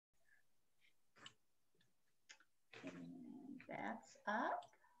up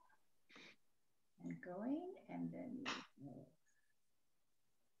and going, and then you go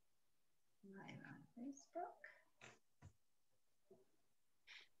live on Facebook.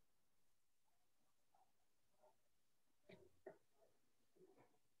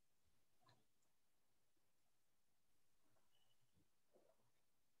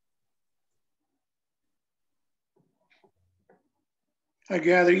 I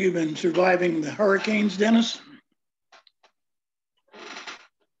gather you've been surviving the hurricanes, Dennis?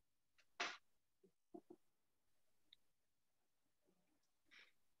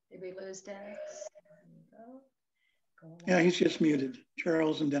 Did we lose Dennis? Yeah, he's just muted.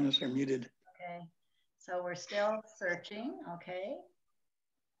 Charles and Dennis are muted. Okay, so we're still searching, okay.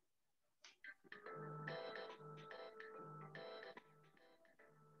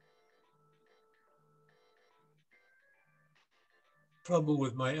 Trouble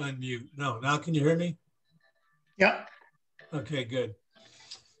with my unmute. No, now can you hear me? Yeah. Okay, good.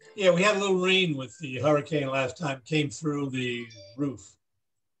 Yeah, we had a little rain with the hurricane last time, came through the roof.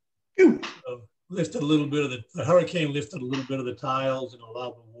 So lifted a little bit of the hurricane lifted a little bit of the tiles and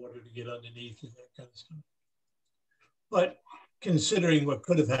allowed the water to get underneath and that kind of stuff. But considering what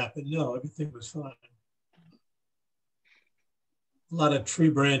could have happened, no, everything was fine. A lot of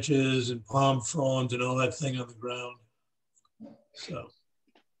tree branches and palm fronds and all that thing on the ground. So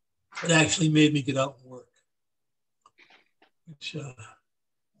it actually made me get out and work, which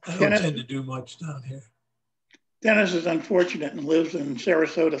I don't tend to do much down here. Dennis is unfortunate and lives in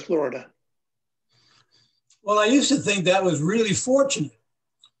Sarasota, Florida. Well, I used to think that was really fortunate,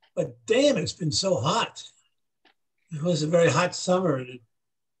 but damn, it's been so hot. It was a very hot summer. And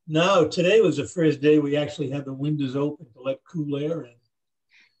now today was the first day we actually had the windows open to let cool air in.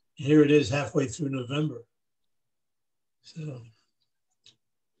 Here it is halfway through November. So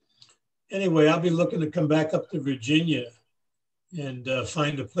anyway, I'll be looking to come back up to Virginia and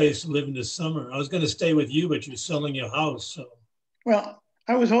find a place to live in the summer. I was going to stay with you, but you're selling your house. So, well,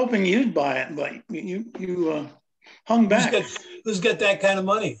 I was hoping you'd buy it, but you hung back. Who's got that kind of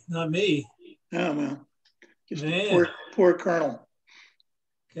money? Not me. Oh, well, just Man. poor Colonel.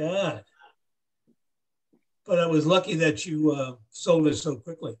 God. But I was lucky that you sold it so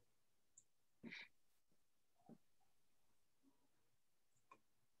quickly.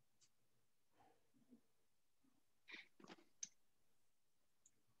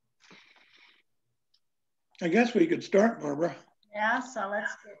 I guess we could start, Barbara. Yeah, so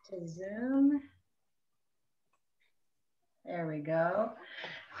let's get to Zoom. There we go.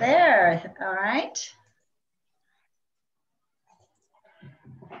 There, all right.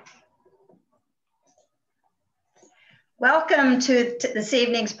 Welcome to this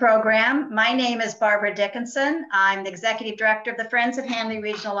evening's program. My name is Barbara Dickinson. I'm the Executive Director of the Friends of Handley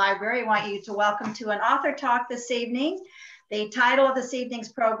Regional Library. I want you to welcome to an author talk this evening. The title of this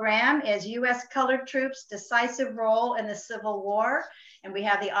evening's program is U.S. Colored Troops' Decisive Role in the Civil War. And we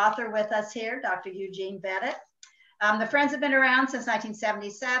have the author with us here, Dr. Eugene Bennett. The Friends have been around since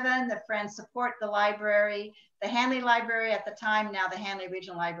 1977. The Friends support the library, the Handley Library at the time, now the Handley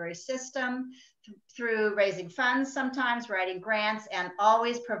Regional Library System, through raising funds sometimes, writing grants, and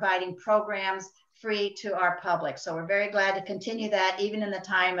always providing programs free to our public. So we're very glad to continue that even in the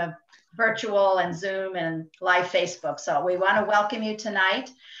time of virtual and Zoom and live Facebook. So we want to welcome you tonight.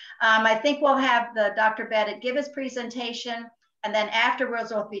 I think we'll have Dr. Bennett give his presentation, and then afterwards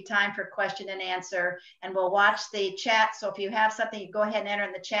there'll be time for question and answer, and we'll watch the chat. So if you have something, you go ahead and enter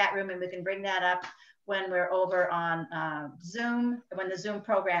in the chat room and we can bring that up when we're over on Zoom, when the Zoom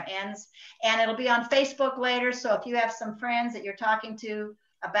program ends. And it'll be on Facebook later. So if you have some friends that you're talking to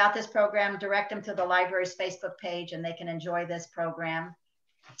about this program, direct them to the library's Facebook page and they can enjoy this program.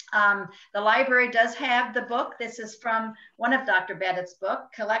 The library does have the book. This is from one of Dr. Bennett's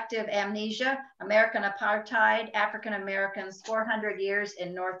book, Collective Amnesia, American Apartheid, African Americans, 400 Years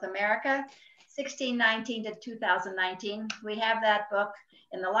in North America, 1619 to 2019. We have that book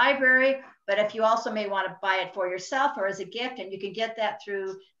in the library, but if you also may want to buy it for yourself or as a gift, and you can get that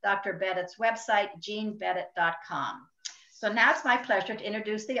through Dr. Bennett's website, jeanbennett.com. So now it's my pleasure to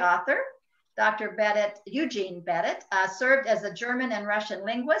introduce the author. Dr. Bennett, Eugene Bennett, served as a German and Russian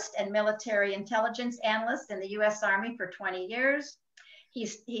linguist and military intelligence analyst in the US Army for 20 years.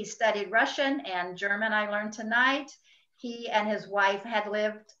 He studied Russian and German, I learned tonight. He and his wife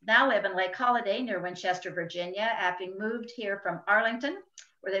now live in Lake Holiday near Winchester, Virginia, having moved here from Arlington,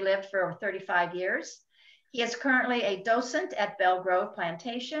 where they lived for over 35 years. He is currently a docent at Belle Grove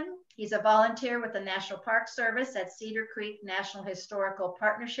Plantation. He's a volunteer with the National Park Service at Cedar Creek National Historical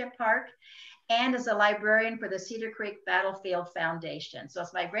Partnership Park, and is a librarian for the Cedar Creek Battlefield Foundation. So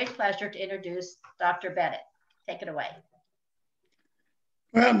it's my great pleasure to introduce Dr. Bennett. Take it away.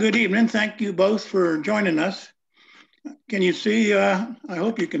 Well, good evening. Thank you both for joining us. Can you see, I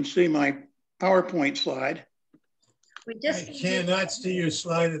hope you can see my PowerPoint slide. I cannot see your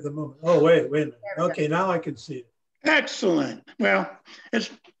slide at the moment. Oh, wait a minute. Okay, now I can see it. Excellent. Well,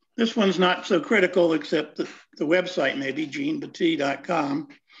 this one's not so critical, except the website maybe, genebatiste.com.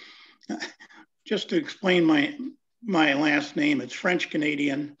 Just to explain my last name, it's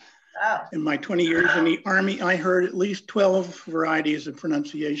French-Canadian. Oh. In my 20 years in the Army, I heard at least 12 varieties of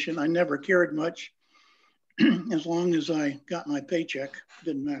pronunciation. I never cared much. As long as I got my paycheck, it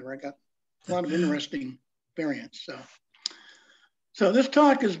didn't matter. I got a lot of interesting variants. So this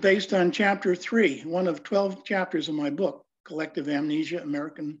talk is based on chapter 3, one of 12 chapters of my book, Collective Amnesia,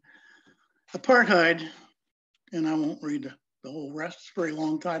 American Apartheid. And I won't read the whole rest, it's a very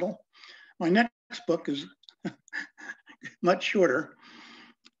long title. My next book is much shorter.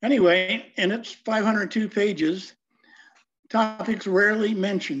 Anyway, in its 502 pages, topics rarely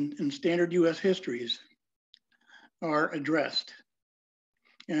mentioned in standard US histories are addressed.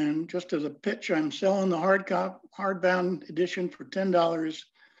 And just as a pitch, I'm selling the hardbound edition for $10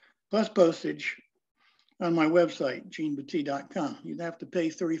 plus postage on my website, genebatiste.com. You'd have to pay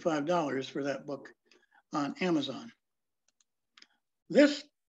 $35 for that book on Amazon. This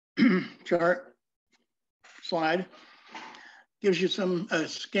slide gives you a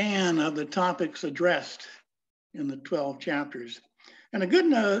scan of the topics addressed in the 12 chapters. And the good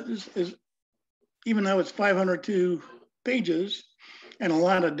news is, even though it's 502 pages and a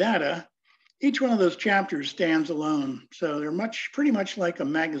lot of data, each one of those chapters stands alone. So they're pretty much like a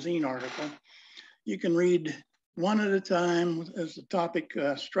magazine article. You can read one at a time as the topic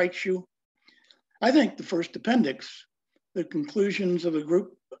strikes you. I think the first appendix, the conclusions of a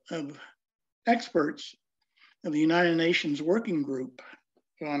group of experts of the United Nations Working Group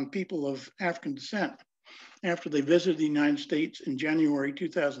on people of African descent after they visited the United States in January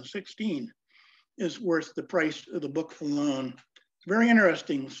 2016, is worth the price of the book alone. It's very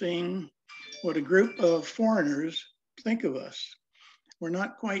interesting seeing what a group of foreigners think of us. We're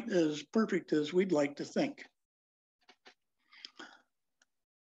not quite as perfect as we'd like to think.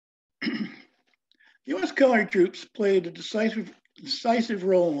 US colored troops played a decisive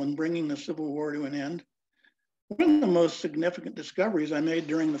role in bringing the Civil War to an end. One of the most significant discoveries I made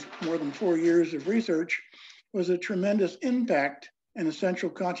during the more than 4 years of research was a tremendous impact and essential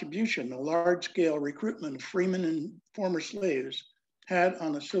contribution the large-scale recruitment of freemen and former slaves had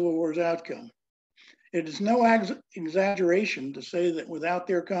on the Civil War's outcome. It is no exaggeration to say that without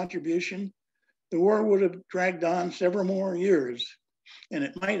their contribution, the war would have dragged on several more years, and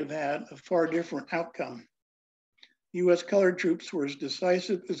it might have had a far different outcome. US colored troops were as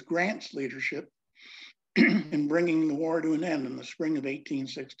decisive as Grant's leadership in bringing the war to an end in the spring of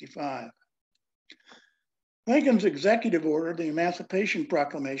 1865. Lincoln's executive order, the Emancipation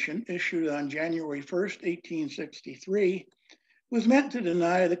Proclamation, issued on January 1st, 1863, was meant to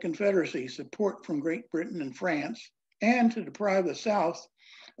deny the Confederacy support from Great Britain and France and to deprive the South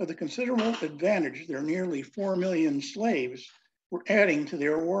of the considerable advantage their nearly 4 million slaves were adding to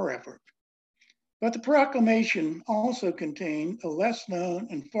their war effort. But the proclamation also contained a less known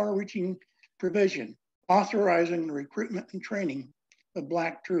and far-reaching provision authorizing the recruitment and training of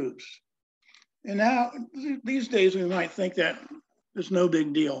Black troops. And now, these days, we might think that is no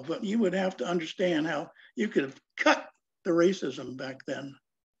big deal, but you would have to understand how you could have cut the racism back then.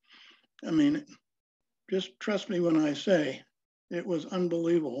 I mean, just trust me when I say it was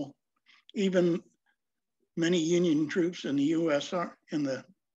unbelievable. Even many Union troops in the US, in the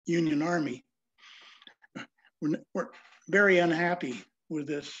Union Army, were very unhappy with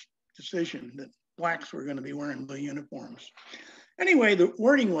this decision that Blacks were going to be wearing blue uniforms. Anyway, the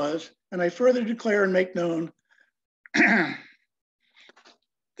wording was, and I further declare and make known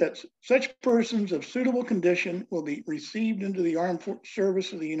that such persons of suitable condition will be received into the armed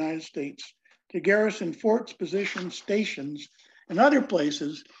service of the United States to garrison forts, positions, stations, and other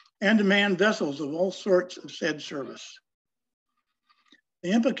places, and to man vessels of all sorts of said service.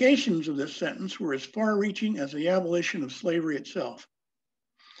 The implications of this sentence were as far-reaching as the abolition of slavery itself.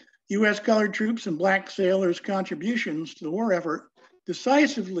 US colored troops and Black sailors' contributions to the war effort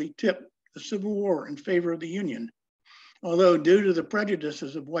decisively tipped the Civil War in favor of the Union. Although due to the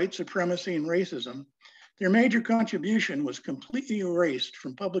prejudices of white supremacy and racism, their major contribution was completely erased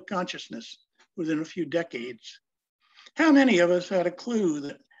from public consciousness within a few decades. How many of us had a clue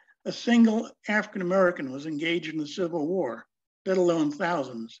that a single African-American was engaged in the Civil War, let alone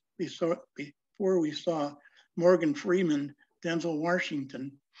thousands, before we saw Morgan Freeman, Denzel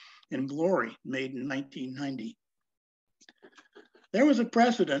Washington, and Glory made in 1990. There was a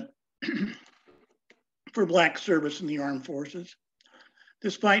precedent for Black service in the armed forces.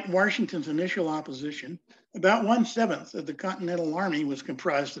 Despite Washington's initial opposition, about 1/7 of the Continental Army was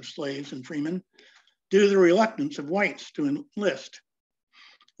comprised of slaves and freemen due to the reluctance of whites to enlist.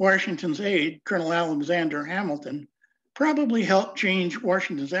 Washington's aide, Colonel Alexander Hamilton, probably helped change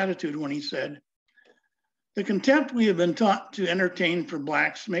Washington's attitude when he said, "The contempt we have been taught to entertain for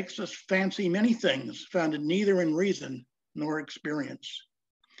blacks makes us fancy many things founded neither in reason nor experience.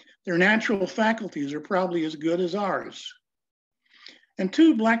 Their natural faculties are probably as good as ours." And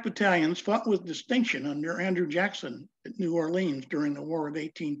 2 black battalions fought with distinction under Andrew Jackson at New Orleans during the War of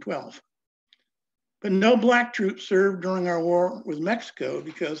 1812. But no black troops served during our war with Mexico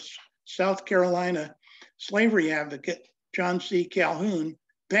because South Carolina slavery advocate John C. Calhoun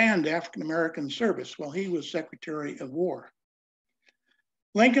banned African-American service while he was Secretary of War.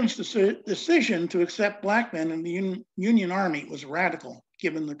 Lincoln's decision to accept black men in the Union Army was radical,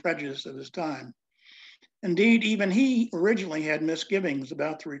 given the prejudice of his time. Indeed, even he originally had misgivings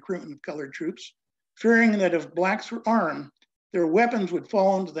about the recruitment of colored troops, fearing that if blacks were armed, their weapons would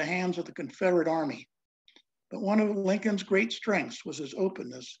fall into the hands of the Confederate Army. But one of Lincoln's great strengths was his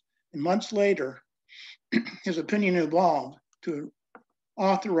openness, and months later, his opinion evolved to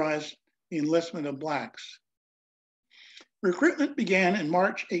authorize the enlistment of blacks. Recruitment began in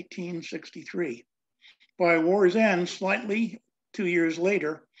March 1863. By war's end, slightly 2 years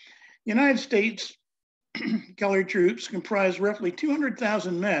later, the United States colored troops comprised roughly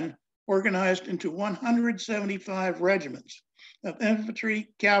 200,000 men organized into 175 regiments of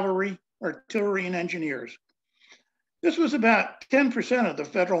infantry, cavalry, artillery, and engineers. This was about 10% of the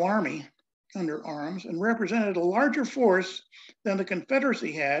Federal Army under arms and represented a larger force than the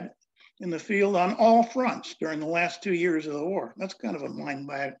Confederacy had in the field on all fronts during the last 2 years of the war. That's kind of a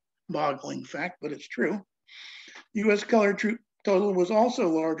mind-boggling fact, but it's true. U.S. colored troop total was also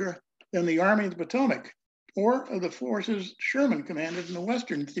larger than the Army of the Potomac or of the forces Sherman commanded in the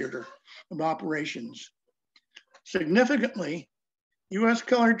Western Theater of Operations. Significantly, U.S.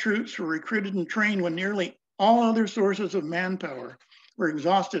 colored troops were recruited and trained when nearly all other sources of manpower were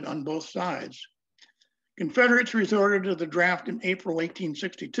exhausted on both sides. Confederates resorted to the draft in April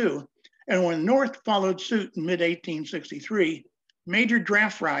 1862, and when North followed suit in mid-1863, major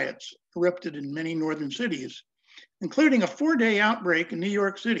draft riots erupted in many northern cities, including a 4-day outbreak in New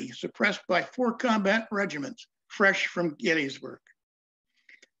York City, suppressed by 4 combat regiments fresh from Gettysburg.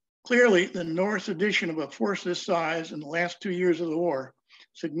 Clearly, the North's addition of a force this size in the last 2 years of the war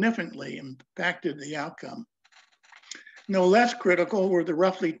significantly impacted the outcome. No less critical were the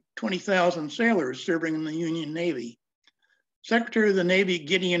roughly 20,000 sailors serving in the Union Navy. Secretary of the Navy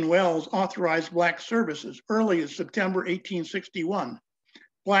Gideon Welles authorized black service as early as September 1861.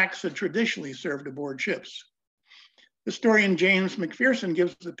 Blacks had traditionally served aboard ships. Historian James McPherson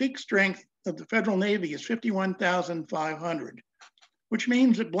gives the peak strength of the Federal Navy as 51,500, which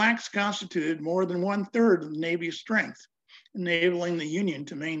means that blacks constituted more than 1/3 of the Navy's strength, enabling the Union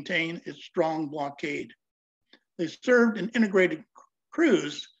to maintain its strong blockade. They served in integrated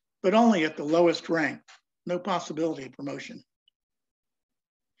crews, but only at the lowest rank, no possibility of promotion.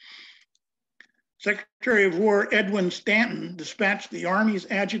 Secretary of War Edwin Stanton dispatched the Army's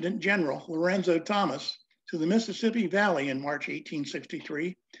Adjutant General, Lorenzo Thomas, to the Mississippi Valley in March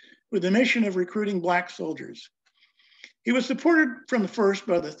 1863 with the mission of recruiting black soldiers. He was supported from the first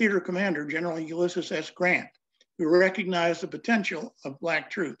by the theater commander, General Ulysses S. Grant, who recognized the potential of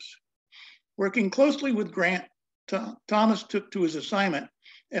black troops. Working closely with Grant, Thomas took to his assignment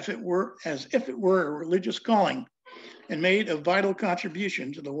as if it were a religious calling and made a vital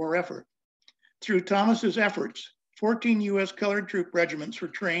contribution to the war effort. Through Thomas's efforts, 14 U.S. colored troop regiments were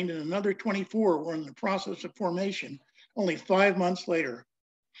trained and another 24 were in the process of formation only 5 months later.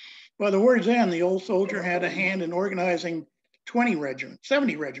 By the war's end, the old soldier had a hand in organizing 70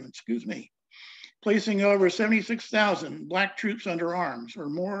 regiments, placing over 76,000 black troops under arms, or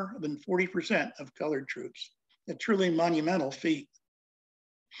more than 40% of colored troops, a truly monumental feat.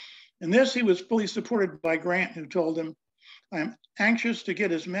 In this, he was fully supported by Grant, who told him, "I am anxious to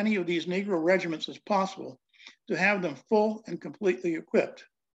get as many of these Negro regiments as possible to have them full and completely equipped."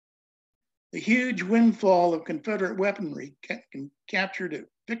 The huge windfall of Confederate weaponry captured at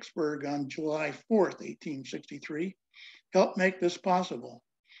Vicksburg on July 4th, 1863, helped make this possible.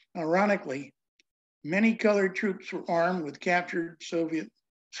 Ironically, many colored troops were armed with captured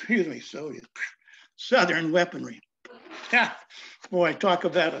Southern weaponry. Boy, talk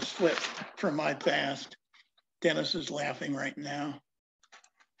about a slip from my past. Dennis is laughing right now.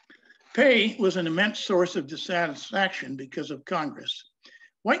 Pay was an immense source of dissatisfaction because of Congress.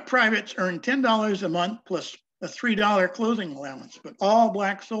 White privates earned $10 a month plus a $3 clothing allowance, but all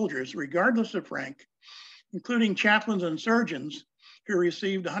black soldiers, regardless of rank, including chaplains and surgeons, who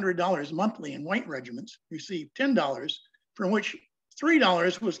received $100 monthly in white regiments received $10, from which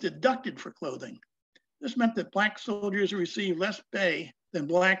 $3 was deducted for clothing. This meant that black soldiers received less pay than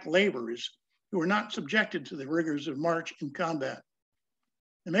black laborers who were not subjected to the rigors of march and combat.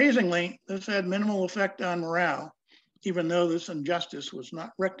 Amazingly, this had minimal effect on morale, even though this injustice was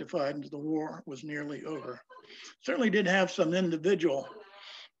not rectified until the war was nearly over. Certainly did have some individual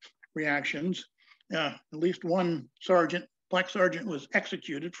reactions. At least one sergeant, black sergeant, was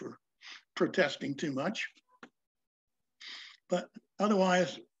executed for protesting too much. But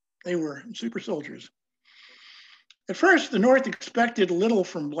otherwise, they were super soldiers. At first, the North expected little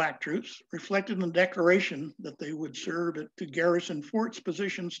from black troops, reflected in the declaration that they would serve to garrison forts,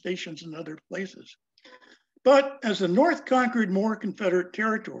 positions, stations, and other places. But as the North conquered more Confederate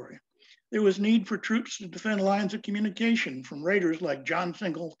territory, there was need for troops to defend lines of communication from raiders like John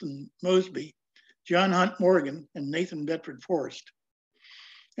Singleton Mosby, John Hunt Morgan, and Nathan Bedford Forrest.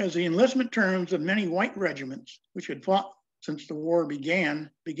 As the enlistment terms of many white regiments, which had fought since the war began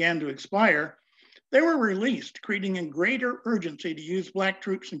to expire, they were released, creating a greater urgency to use black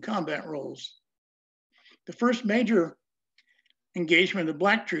troops in combat roles. The first major engagement of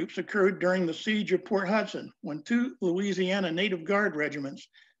black troops occurred during the siege of Port Hudson, when 2 Louisiana Native Guard regiments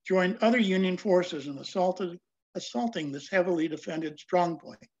joined other Union forces in assaulting this heavily defended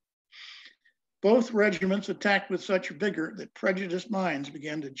strongpoint. Both regiments attacked with such vigor that prejudiced minds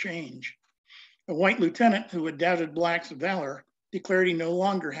began to change. A white lieutenant who had doubted blacks' valor declared he no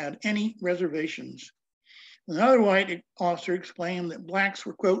longer had any reservations. Another white officer exclaimed that blacks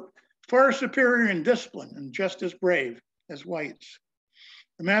were, quote, far superior in discipline and just as brave as whites.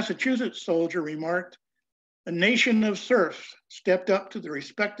 A Massachusetts soldier remarked, a nation of serfs stepped up to the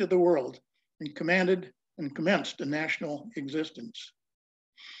respect of the world and commenced a national existence.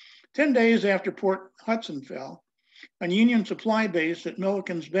 10 days after Port Hudson fell, a Union supply base at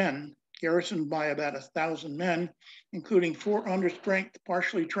Milliken's Bend, garrisoned by about 1,000 men, including 4 understrength,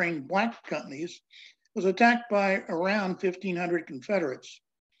 partially trained black companies, was attacked by around 1,500 Confederates.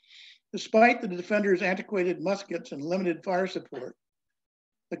 Despite the defenders' antiquated muskets and limited fire support,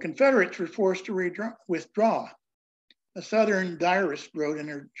 the Confederates were forced to withdraw. A Southern diarist wrote in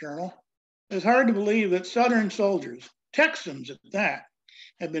her journal, it's hard to believe that Southern soldiers, Texans at that,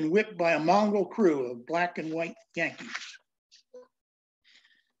 had been whipped by a mongrel crew of black and white Yankees.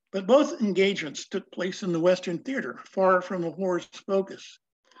 But both engagements took place in the Western Theater, far from the war's focus.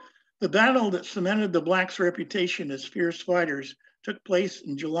 The battle that cemented the blacks' reputation as fierce fighters took place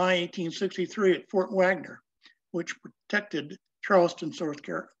in July 1863 at Fort Wagner, which protected Charleston, South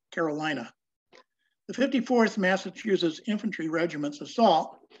Carolina. The 54th Massachusetts Infantry Regiment's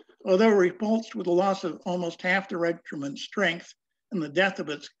assault, although repulsed with the loss of almost half the regiment's strength and the death of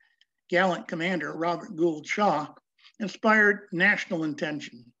its gallant commander, Robert Gould Shaw, inspired national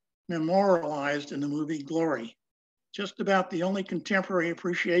attention, memorialized in the movie Glory, just about the only contemporary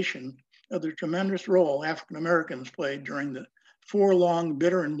appreciation of the tremendous role African Americans played during the 4 long,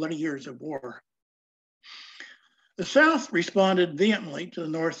 bitter, and bloody years of war. The South responded vehemently to the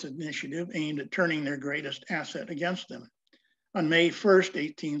North's initiative aimed at turning their greatest asset against them. On May 1st,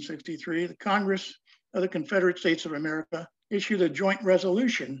 1863, the Congress of the Confederate States of America issued a joint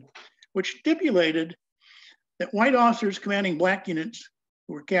resolution which stipulated that white officers commanding black units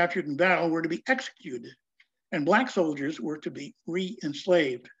who were captured in battle were to be executed, and black soldiers were to be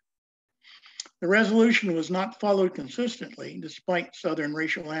re-enslaved. The resolution was not followed consistently, despite Southern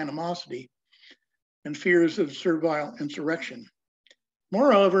racial animosity and fears of servile insurrection.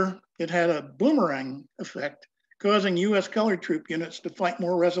 Moreover, it had a boomerang effect, causing U.S. colored troop units to fight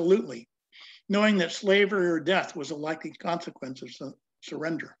more resolutely, knowing that slavery or death was a likely consequence of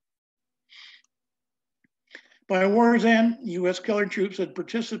surrender. By war's end, U.S. colored troops had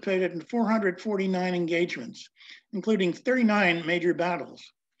participated in 449 engagements, including 39 major battles.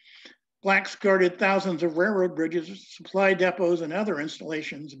 Blacks guarded thousands of railroad bridges, supply depots, and other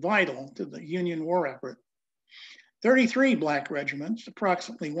installations vital to the Union war effort. 33 black regiments,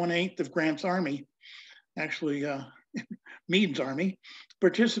 approximately 1/8 of Grant's army, actually Meade's army,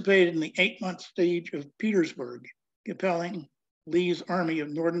 participated in the 8-month siege of Petersburg, compelling Lee's Army of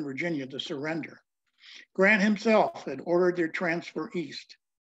Northern Virginia to surrender. Grant himself had ordered their transfer east.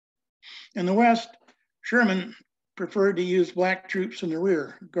 In the West, Sherman preferred to use black troops in the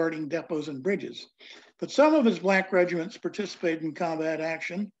rear, guarding depots and bridges. But some of his black regiments participated in combat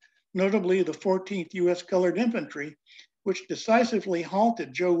action, notably the 14th U.S. Colored Infantry, which decisively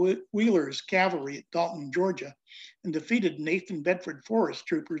halted Joe Wheeler's cavalry at Dalton, Georgia, and defeated Nathan Bedford Forrest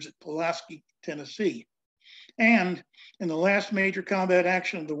troopers at Pulaski, Tennessee. And in the last major combat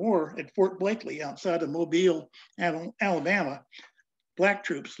action of the war at Fort Blakely outside of Mobile, Alabama, Black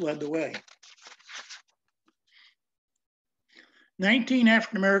troops led the way. 19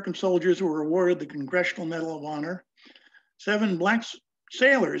 African-American soldiers were awarded the Congressional Medal of Honor. 7 Black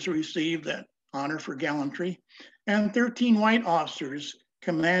sailors received that honor for gallantry, and 13 white officers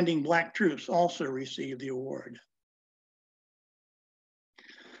commanding Black troops also received the award.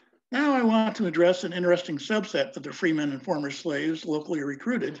 Now I want to address an interesting subset of the freemen and former slaves locally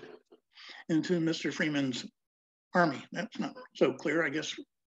recruited into Mr. Freeman's army. That's not so clear, I guess,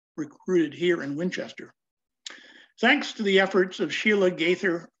 recruited here in Winchester. Thanks to the efforts of Sheila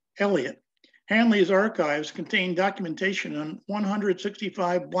Gaither Elliott, Hanley's archives contain documentation on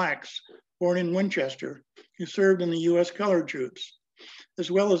 165 Blacks born in Winchester who served in the U.S. colored troops, as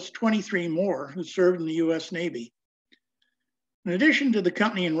well as 23 more who served in the U.S. Navy. In addition to the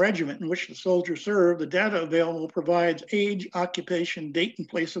company and regiment in which the soldier served, the data available provides age, occupation, date and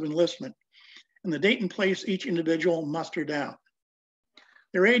place of enlistment, and the date and place each individual mustered out.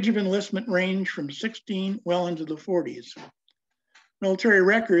 Their age of enlistment ranged from 16 well into the 40s. Military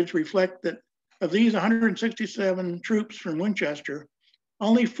records reflect that of these 167 troops from Winchester,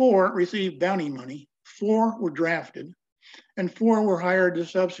 only 4 received bounty money, 4 were drafted, and 4 were hired as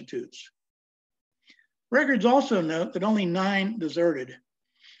substitutes. Records also note that only 9 deserted,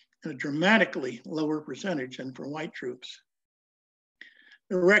 a dramatically lower percentage than for white troops.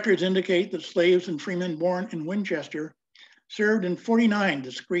 The records indicate that slaves and freemen born in Winchester served in 49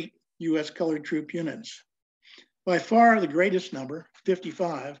 discrete U.S. colored troop units. By far the greatest number,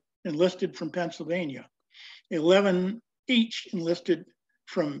 55, enlisted from Pennsylvania, 11 each enlisted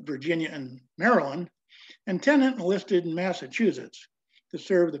from Virginia and Maryland, and 10 enlisted in Massachusetts to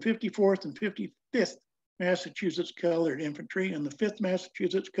serve the 54th and 55th Massachusetts Colored Infantry and the 5th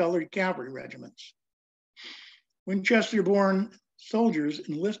Massachusetts Colored Cavalry Regiments. Winchester-born soldiers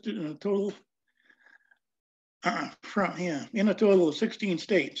enlisted in a total of 16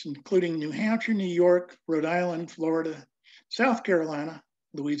 states, including New Hampshire, New York, Rhode Island, Florida, South Carolina,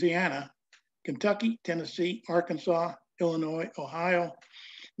 Louisiana, Kentucky, Tennessee, Arkansas, Illinois, Ohio,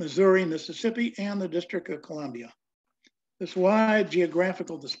 Missouri, Mississippi, and the District of Columbia. This wide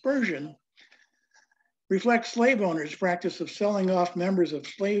geographical dispersion reflects slave owners' practice of selling off members of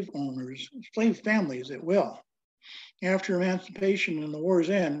slave families at will. After emancipation and the war's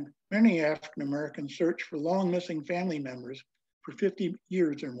end, many African Americans searched for long missing family members for 50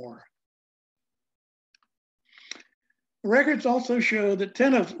 years or more. The records also show that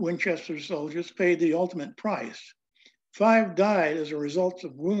 10 of Winchester's soldiers paid the ultimate price. 5 died as a result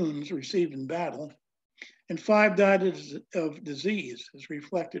of wounds received in battle, and 5 died of disease, as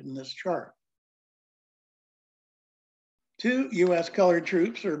reflected in this chart. 2 U.S. colored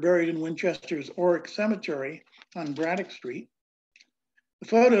troops are buried in Winchester's Oric Cemetery on Braddock Street. The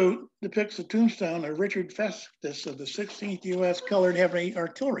photo depicts the tombstone of Richard Festus of the 16th U.S. Colored Heavy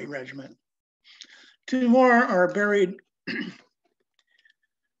Artillery Regiment. 2 more are buried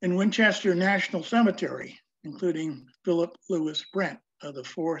in Winchester National Cemetery, including Philip Lewis Brent of the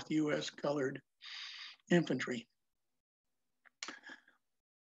 4th U.S. Colored Infantry.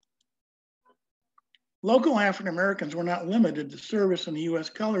 Local African Americans were not limited to service in the U.S.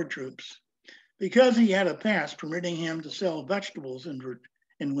 colored troops. Because he had a pass permitting him to sell vegetables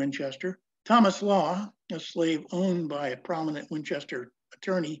in Winchester, Thomas Law, a slave owned by a prominent Winchester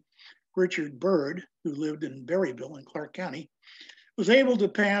attorney, Richard Byrd, who lived in Berryville in Clark County, was able to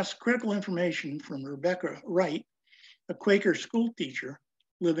pass critical information from Rebecca Wright, a Quaker school teacher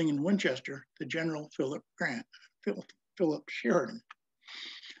living in Winchester, to General Philip Sheridan.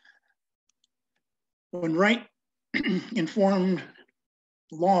 When Wright informed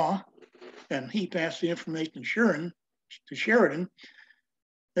Law, and he passed the information to Sheridan,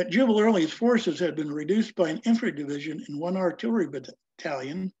 that Jubal Early's forces had been reduced by an infantry division in 1 artillery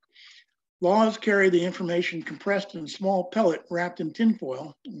battalion. Laws carried the information compressed in a small pellet wrapped in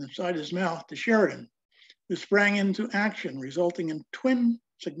tinfoil inside his mouth to Sheridan, who sprang into action, resulting in twin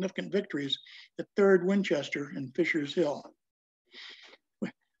significant victories at 3rd Winchester and Fisher's Hill.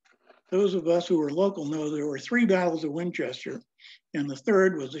 Those of us who were local know there were 3 battles of Winchester, and the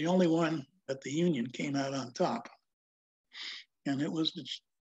 3rd was the only one that the Union came out on top. And it was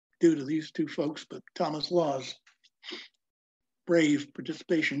due to these 2 folks, but Thomas Law's brave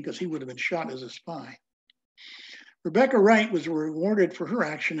participation, because he would have been shot as a spy. Rebecca Wright was rewarded for her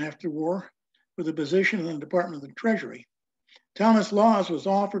action after war with a position in the Department of the Treasury. Thomas Laws was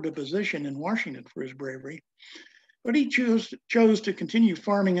offered a position in Washington for his bravery, but he chose to continue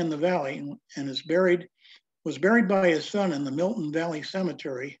farming in the valley and was buried by his son in the Milton Valley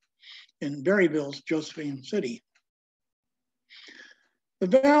Cemetery in Berryville's Josephine City. The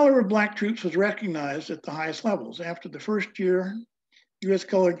valor of Black troops was recognized at the highest levels. After the first year U.S.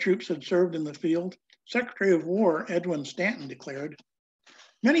 colored troops had served in the field, Secretary of War Edwin Stanton declared,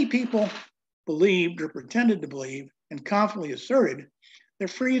 "Many people believed or pretended to believe and confidently asserted that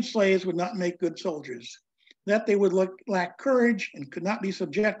freed slaves would not make good soldiers, that they would lack courage and could not be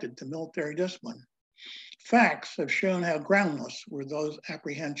subjected to military discipline. Facts have shown how groundless were those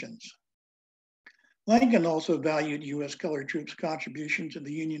apprehensions." Lincoln also valued U.S. colored troops' contribution to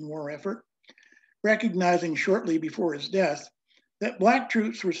the Union war effort, recognizing shortly before his death that Black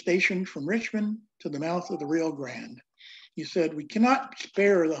troops were stationed from Richmond to the mouth of the Rio Grande. He said, "We cannot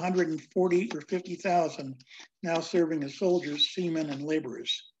spare the 140 or 50,000 now serving as soldiers, seamen, and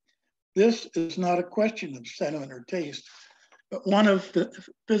laborers. This is not a question of sentiment or taste, but one of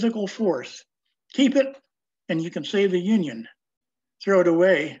physical force. Keep it, and you can save the Union. Throw it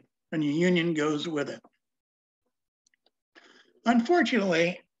away, and the Union goes with it."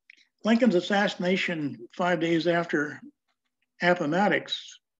 Unfortunately, Lincoln's assassination 5 days after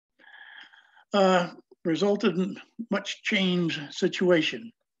Appomattox resulted in much changed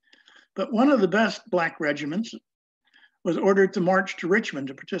situation. But one of the best Black regiments was ordered to march to Richmond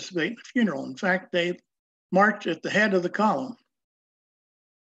to participate in the funeral. In fact, they marched at the head of the column.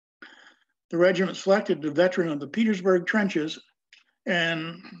 The regiment selected a veteran of the Petersburg trenches,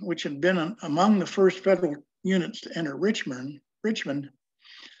 and which had been among the first federal units to enter Richmond,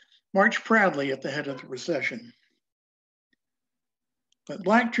 marched proudly at the head of the procession. But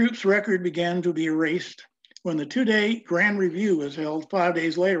Black troops' record began to be erased when the two-day Grand Review was held 5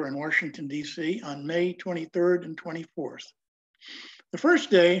 days later in Washington, D.C. on May 23rd and 24th. The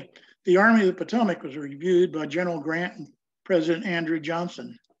first day, the Army of the Potomac was reviewed by General Grant and President Andrew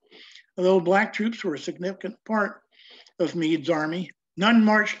Johnson. Although Black troops were a significant part of Meade's army, none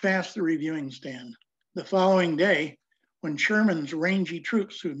marched past the reviewing stand. The following day, when Sherman's rangy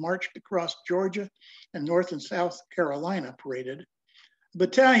troops who marched across Georgia and North and South Carolina paraded, a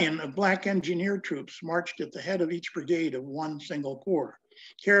battalion of Black engineer troops marched at the head of each brigade of one single corps,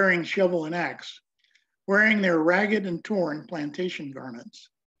 carrying shovel and axe, wearing their ragged and torn plantation garments.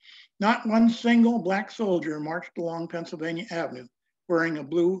 Not one single Black soldier marched along Pennsylvania Avenue wearing a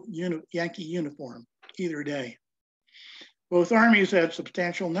blue Yankee uniform either day. Both armies had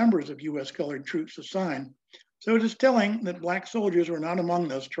substantial numbers of U.S. colored troops assigned, so it is telling that Black soldiers were not among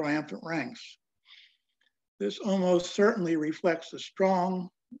those triumphant ranks. This almost certainly reflects the strong,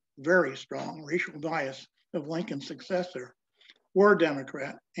 very strong racial bias of Lincoln's successor, War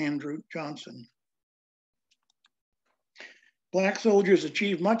Democrat Andrew Johnson. Black soldiers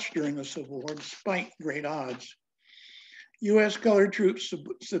achieved much during the Civil War despite great odds. U.S. colored troops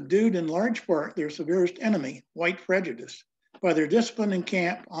subdued in large part their severest enemy, white prejudice, by their discipline in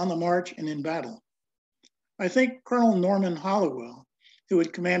camp, on the march, and in battle. I think Colonel Norman Hollowell, who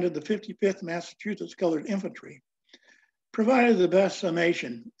had commanded the 55th Massachusetts Colored Infantry, provided the best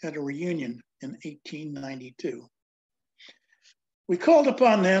summation at a reunion in 1892. "We called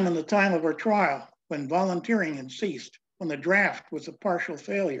upon them in the time of our trial, when volunteering had ceased, when the draft was a partial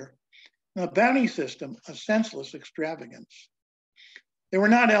failure, and the bounty system a senseless extravagance. They were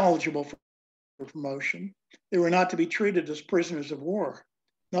not eligible for promotion. They were not to be treated as prisoners of war.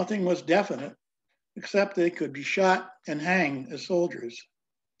 Nothing was definite, except they could be shot and hanged as soldiers.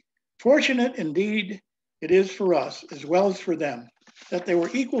 Fortunate indeed it is for us, as well as for them, that they were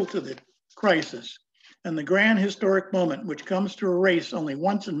equal to the crisis, and the grand historic moment which comes to a race only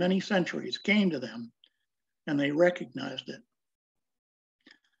once in many centuries came to them, and they recognized it."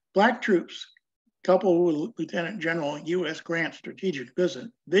 Black troops, coupled with Lieutenant General U.S. Grant's strategic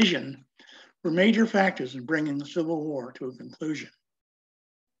vision, were major factors in bringing the Civil War to a conclusion.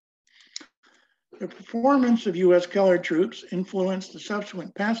 The performance of U.S. colored troops influenced the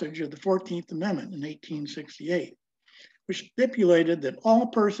subsequent passage of the 14th Amendment in 1868, which stipulated that all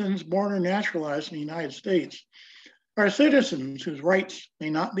persons born or naturalized in the United States are citizens whose rights may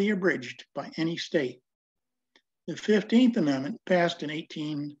not be abridged by any state. The 15th Amendment, passed in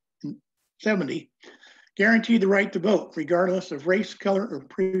 1870, guaranteed the right to vote regardless of race, color, or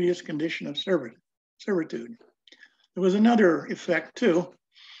previous condition of servitude. There was another effect too.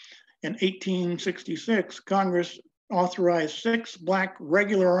 In 1866, Congress authorized 6 Black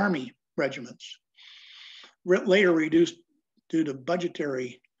regular Army regiments, later reduced due to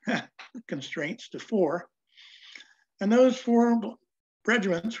budgetary constraints to 4. And those 4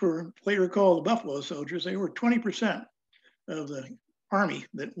 regiments were later called the Buffalo Soldiers. They were 20% of the Army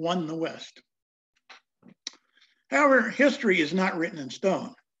that won the West. However, history is not written in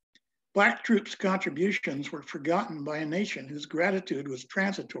stone. Black troops' contributions were forgotten by a nation whose gratitude was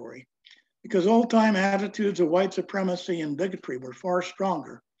transitory, because old-time attitudes of white supremacy and bigotry were far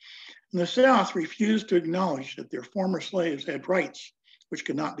stronger, and the South refused to acknowledge that their former slaves had rights which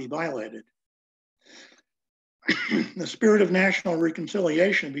could not be violated. The spirit of national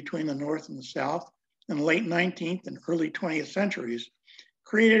reconciliation between the North and the South in the late 19th and early 20th centuries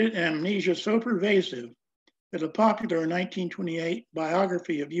created an amnesia so pervasive that a popular 1928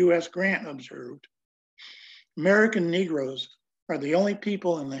 biography of U.S. Grant observed, American Negroes are the only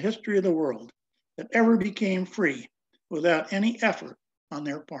people in the history of the world that ever became free without any effort on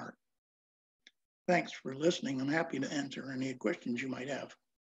their part. Thanks for listening. I'm happy to answer any questions you might have.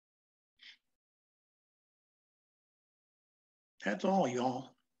 That's all,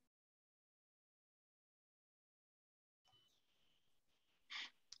 y'all.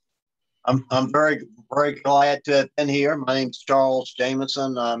 I'm very glad to have been here. My name's Charles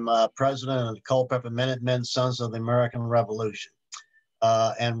Jamison. I'm president of the Culpeper Minutemen, Sons of the American Revolution.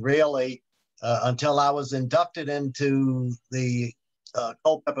 And really, until I was inducted into the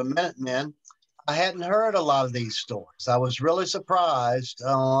Culpeper Minutemen, I hadn't heard a lot of these stories. I was really surprised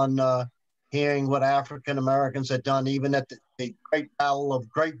on hearing what African Americans had done, even at the Great Battle of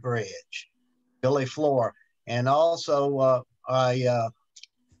Great Bridge, Billy Floor. And also, I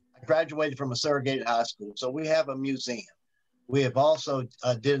graduated from a segregated high school, so we have a museum. We have also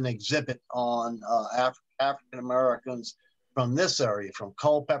did an exhibit on African Americans from this area, from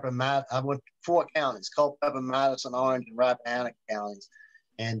Culpeper, I went 4 counties, Culpeper, Madison, Orange, and Rappahannock counties,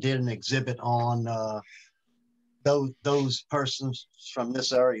 and did an exhibit on those persons from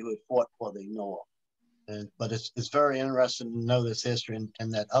this area who had fought for the North. But it's very interesting to know this history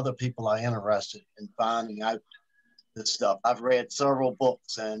and that other people are interested in finding out this stuff. I've read several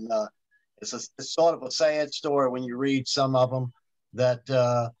books, and it's sort of a sad story when you read some of them that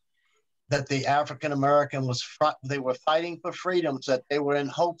the African American they were fighting for freedoms that they were in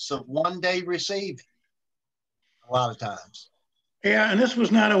hopes of one day receiving. A lot of times. Yeah, and this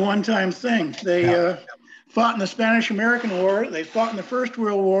was not a one-time thing. They fought in the Spanish-American War. They fought in the First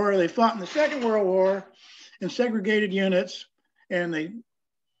World War. They fought in the Second World War in segregated units, and they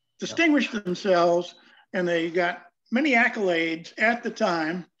distinguished themselves, and they got many accolades at the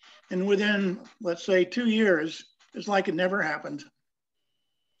time, and within, let's say, 2 years, it's like it never happened.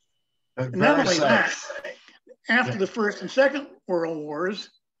 And not only that, after the First and Second World Wars,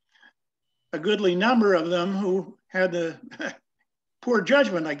 a goodly number of them who had the poor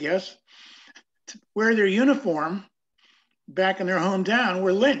judgment, I guess, to wear their uniform back in their hometown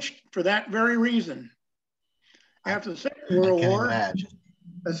were lynched for that very reason. After the Second World War,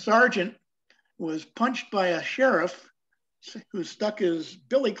 a sergeant was punched by a sheriff who stuck his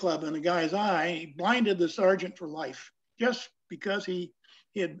billy club in the guy's eye. He blinded the sergeant for life just because he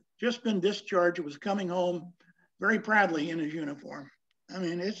had just been discharged and was coming home very proudly in his uniform. I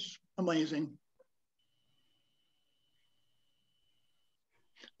mean, it's amazing.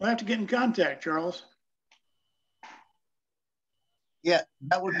 We'll have to get in contact, Charles. Yeah,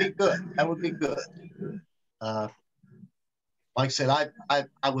 that would be good. That would be good. Like I said,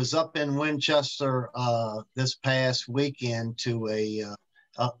 I was up in Winchester this past weekend to a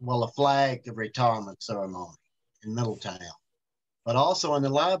flag retirement ceremony in Middletown. But also in the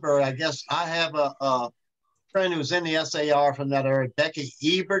library, I guess I have a friend who's in the SAR from that area, Becky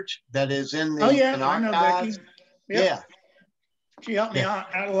Ebert, that is in the I know Becky. Yep. Yeah. She helped me out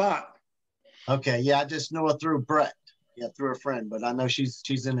a lot. Okay, yeah, I just know her through Brett, through a friend, but I know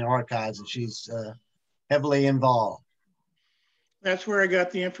she's in the archives and she's heavily involved. That's where I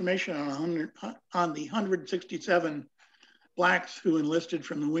got the information on the 167 blacks who enlisted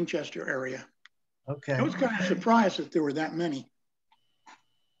from the Winchester area. Okay. I was kind of surprised that there were that many.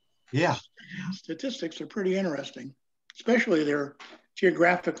 Yeah. Statistics are pretty interesting, especially their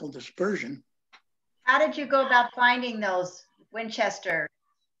geographical dispersion. How did you go about finding those Winchester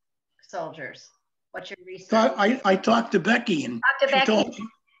soldiers? What's your research? I talked to Becky, and she told me.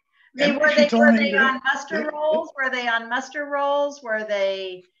 Were they on muster rolls? Were they on muster rolls? Were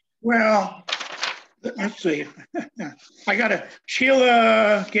they? Well, let's see. I got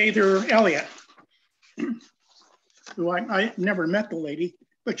Sheila Gaither Elliott, who I never met the lady,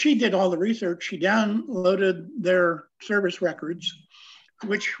 but she did all the research. She downloaded their service records,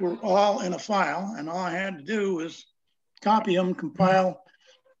 which were all in a file, and all I had to do was copy them, compile,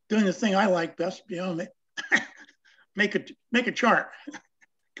 doing the thing I like best, make a chart,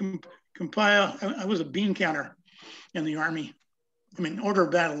 compile. I was a bean counter in the Army. I mean, order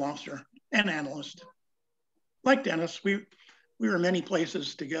of battle officer and analyst. Like Dennis, we were many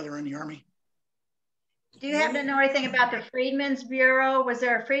places together in the Army. Do you happen to know anything about the Freedmen's Bureau? Was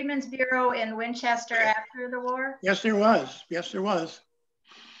there a Freedmen's Bureau in Winchester after the war? Yes, there was. Yes, there was.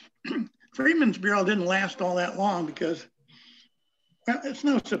 Freedmen's Bureau didn't last all that long because, well, it's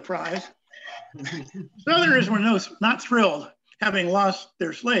no surprise. Southerners were not thrilled having lost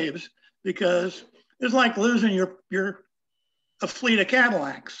their slaves, because it's like losing a fleet of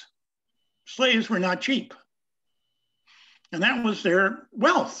Cadillacs. Slaves were not cheap. And that was their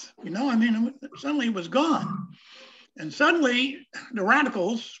wealth, you know, I mean, suddenly it was gone. And suddenly the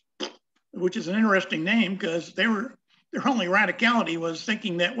radicals, which is an interesting name because their only radicality was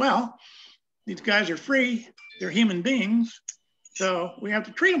thinking that, well, these guys are free, they're human beings, so we have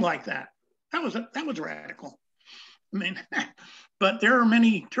to treat them like that. That was radical. I mean, but there are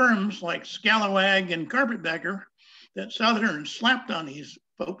many terms like scalawag and carpetbagger that Southerners slapped on these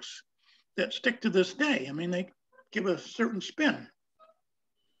folks that stick to this day. I mean, they give a certain spin.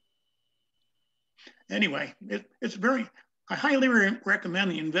 Anyway, I highly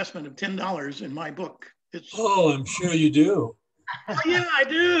recommend the investment of $10 in my book. Oh, I'm sure you do. Oh, yeah, I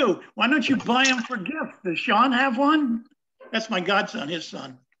do. Why don't you buy them for gifts? Does Sean have one? That's my godson, his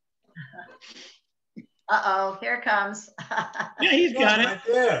son. Uh-oh, here it comes. Yeah, he's got it. Right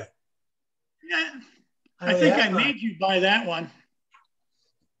there. Yeah, I think I made you buy that one.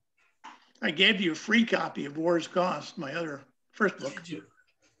 I gave you a free copy of War's Cost, my first book. Did you?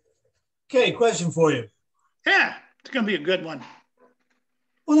 Okay, question for you. Yeah, it's going to be a good one.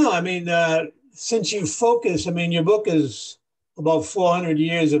 Well, no, I mean, since you focus, I mean, your book is about 400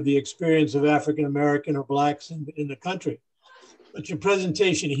 years of the experience of African American or Blacks in the country. But your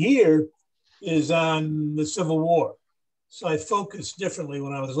presentation here is on the Civil War. So I focused differently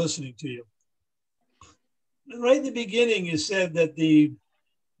when I was listening to you. And right in the beginning, you said that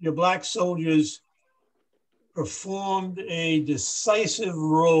your Black soldiers performed a decisive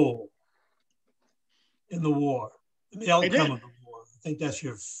role in the war, in the outcome of the war. I think that's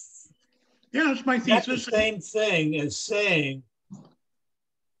your... Yeah, that's my thesis. That's the same thing as saying,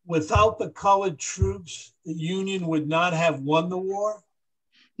 without the colored troops, the Union would not have won the war?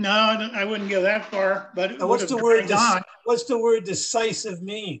 No, I wouldn't go that far, but what's the word decisive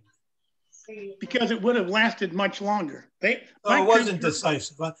mean? Because it would have lasted much longer. It wasn't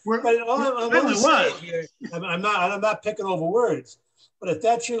decisive. But I'm not picking over words. But if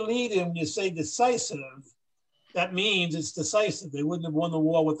that's your lead in when you say decisive, that means it's decisive. They wouldn't have won the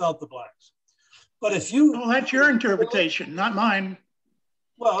war without the Blacks. But if you... Well, that's your interpretation, not mine.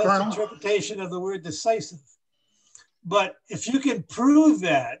 Well, it's an interpretation of the word decisive. But if you can prove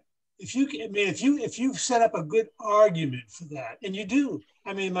that, if you set up a good argument for that, and you do,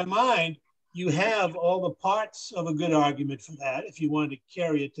 I mean, in my mind, you have all the parts of a good argument for that, if you wanted to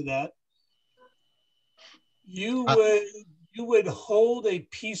carry it to that, you would hold a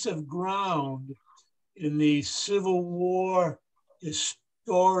piece of ground in the Civil War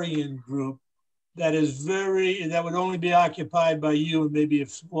historian group that would only be occupied by you and maybe a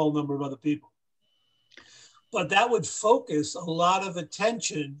small number of other people. But that would focus a lot of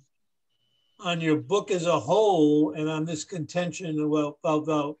attention on your book as a whole and on this contention about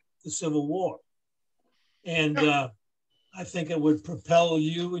the Civil War. And I think it would propel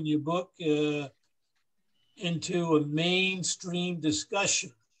you and your book into a mainstream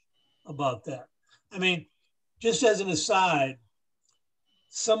discussion about that. I mean, just as an aside,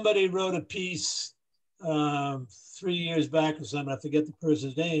 somebody wrote a piece 3 years back or something, I forget the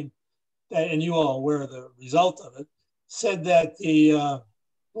person's name, and you all aware of the result of it, said that the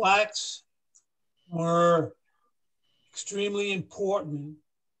Blacks were extremely important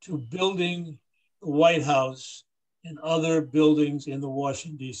to building the White House and other buildings in the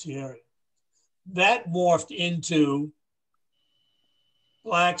Washington, D.C. area. That morphed into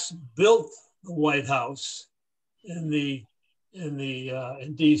Blacks built the White House in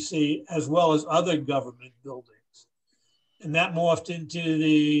D.C. as well as other government buildings. And that morphed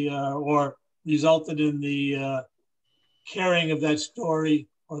into or resulted in the carrying of that story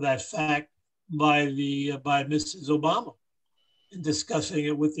or that fact by Mrs. Obama and discussing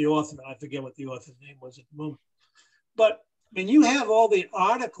it with the author. I forget what the author's name was at the moment. But I mean, you have all the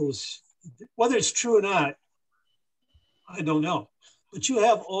articles, whether it's true or not, I don't know. But you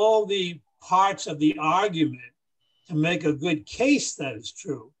have all the parts of the argument to make a good case that is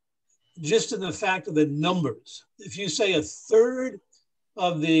true. Just in the fact of the numbers. If you say a third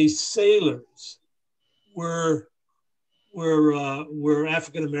of the sailors were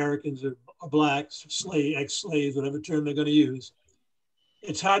African Americans or Blacks, ex-slaves, whatever term they're going to use,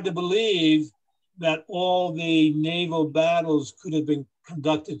 it's hard to believe that all the naval battles could have been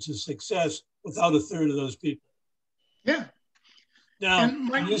conducted to success without a third of those people. Yeah. Now,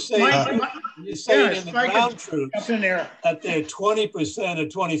 you say in the ground troops that they're 20% or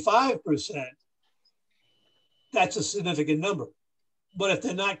 25%, that's a significant number. But if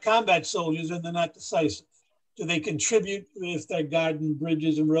they're not combat soldiers, then they're not decisive. Do they contribute if they're guarding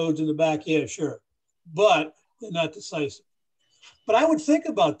bridges and roads in the back? Yeah, sure. But they're not decisive. But I would think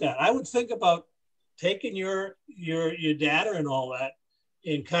about that. I would think about taking your data and all that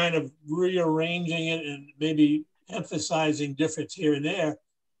and kind of rearranging it and maybe emphasizing difference here and there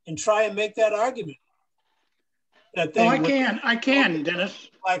and try and make that argument. That they I can, Dennis.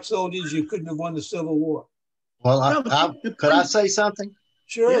 Black soldiers, you couldn't have won the Civil War. Well, could I say something?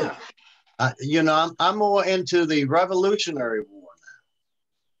 Sure. Yeah. You know, I'm more into the Revolutionary War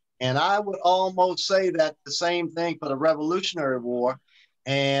now. And I would almost say that the same thing for the Revolutionary War,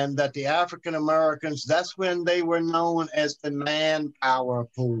 and that the African Americans, that's when they were known as the manpower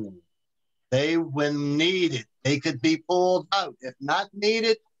pool. They, when needed, they could be pulled out. If not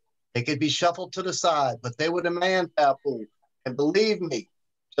needed, they could be shuffled to the side, but they were the manpower pool. And believe me,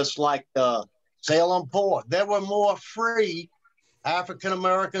 just like Salem Port, there were more free African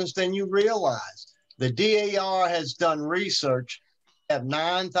Americans than you realize. The DAR has done research, have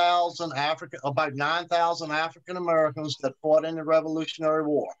about 9,000 African Americans that fought in the Revolutionary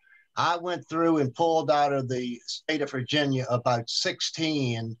War. I went through and pulled out of the state of Virginia about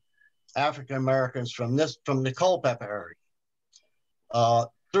 16 African Americans from the Culpeper area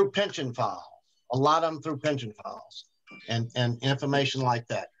through pension files. A lot of them through pension files and information like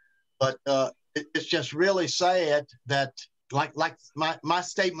that. But it's just really sad that, like my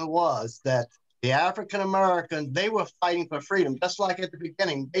statement was, that the African American, they were fighting for freedom. Just like at the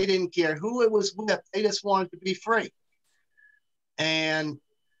beginning, they didn't care who it was with, they just wanted to be free. And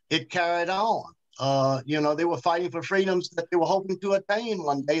it carried on. You know, they were fighting for freedoms that they were hoping to attain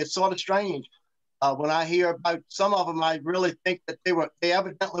one day. It's sort of strange. When I hear about some of them, I really think that they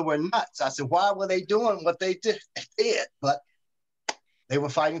evidently were nuts. I said, why were they doing what they did? But they were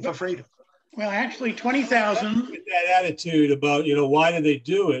fighting for freedom. Well, actually, 20,000. That attitude about, you know, why did they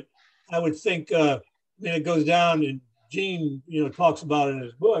do it? I would think, it goes down, and Gene, you know, talks about it in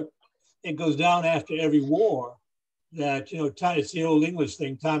his book. It goes down after every war that, you know, it's the old English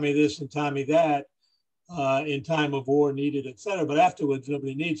thing, Tommy this and Tommy that, in time of war needed, et cetera. But afterwards,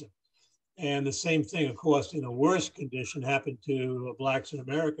 nobody needs them. And the same thing, of course, in a worse condition happened to Blacks in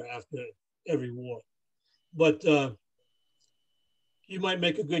America after every war. But you might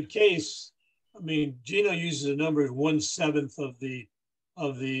make a good case. I mean, Gino uses a number of 1/7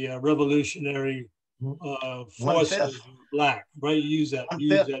 of the revolutionary forces Black, right? You use that.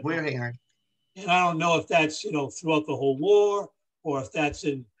 We're hearing. And I don't know if that's, you know, throughout the whole war, or if that's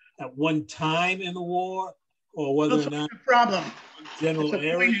at one time in the war, or whether or not problem. General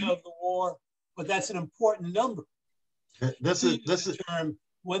area of the war. But that's an important number. This is term.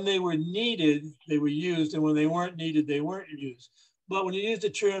 When they were needed, they were used, and when they weren't needed, they weren't used. But when you use the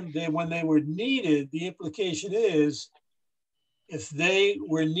term when they were needed, the implication is if they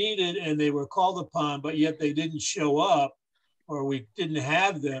were needed and they were called upon, but yet they didn't show up, or we didn't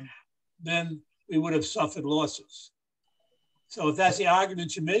have them, then we would have suffered losses. So if that's the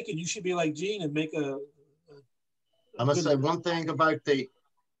argument you're making, you should be like Gene and make a I must say one thing about the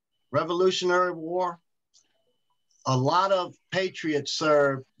Revolutionary War. A lot of patriots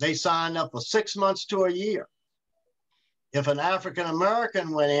served, they signed up for 6 months to a year. If an African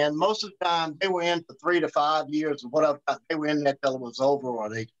American went in, most of the time they were in for 3 to 5 years or whatever. They were in there till it was over, or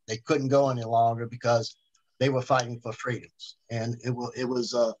they couldn't go any longer because they were fighting for freedoms. And it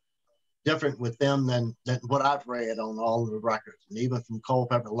was different with them than what I've read on all of the records. And even from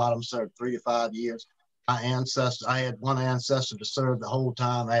Culpeper, a lot of them served 3 to 5 years. I had one ancestor that served the whole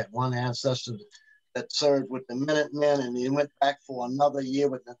time. I had one ancestor that served with the Minutemen, and he went back for another year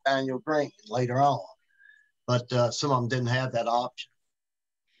with Nathaniel Green later on. But some of them didn't have that option.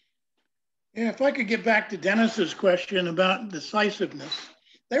 Yeah, if I could get back to Dennis's question about decisiveness,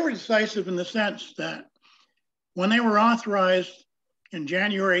 they were decisive in the sense that when they were authorized in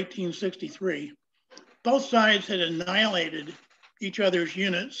January 1863, both sides had annihilated each other's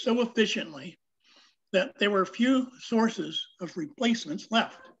units so efficiently that there were few sources of replacements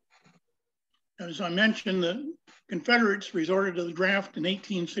left. As I mentioned, the Confederates resorted to the draft in March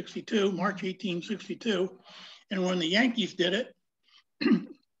 1862, and when the Yankees did it in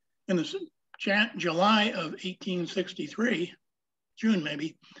the July of 1863, June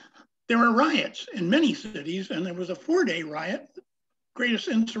maybe, there were riots in many cities, and there was a 4-day riot, greatest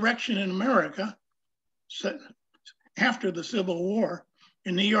insurrection in America after the Civil War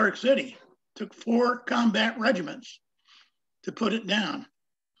in New York City. Took 4 combat regiments to put it down.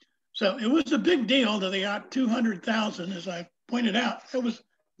 So it was a big deal that they got 200,000, as I pointed out. It was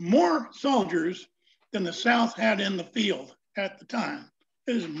more soldiers than the South had in the field at the time.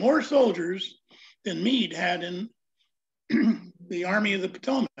 It was more soldiers than Meade had in the Army of the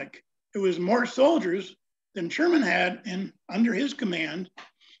Potomac. It was more soldiers than Sherman had under his command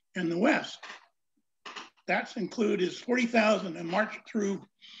in the West. That's include is 40,000 and marched through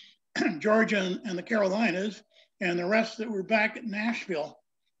Georgia and the Carolinas, and the rest that were back at Nashville,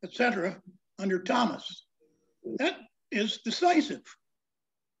 etc., under Thomas. That is decisive.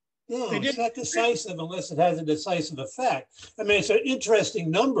 No, it's not decisive unless it has a decisive effect. I mean, it's an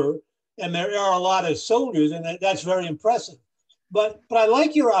interesting number, and there are a lot of soldiers, and that's very impressive. But I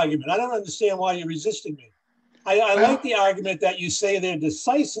like your argument. I don't understand why you're resisting me. I like the argument that you say they're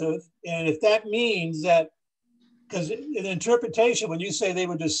decisive, and if that means that, because in interpretation, when you say they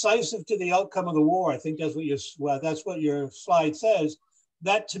were decisive to the outcome of the war, I think that's what your slide says.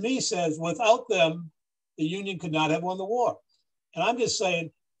 That to me says without them, the Union could not have won the war. And I'm just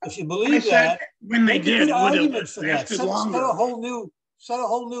saying, if you believe that, when they did, an argument for that. Set a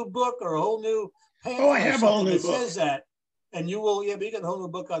whole new book or a whole new pamphlet. Oh, I have a whole new book. Says that, and you will. Yeah, but you got a whole new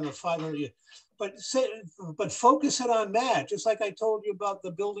book on the 500 years. But focus it on that. Just like I told you about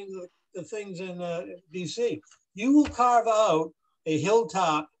the building the things in D.C. You will carve out a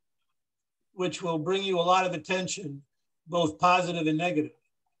hilltop, which will bring you a lot of attention, both positive and negative.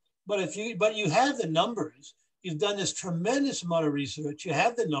 But you have the numbers. You've done this tremendous amount of research. You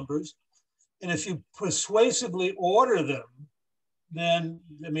have the numbers, and if you persuasively order them, then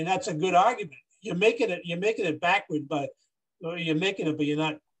I mean that's a good argument. You're making it backward, but you're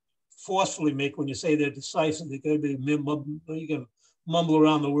not forcefully make when you say they're decisive. They got to be you can mumble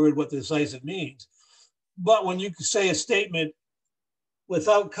around the word what decisive means. But when you say a statement,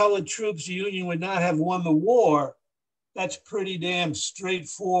 without colored troops, the Union would not have won the war, that's pretty damn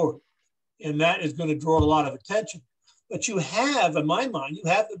straightforward. And that is going to draw a lot of attention. But you have, in my mind, you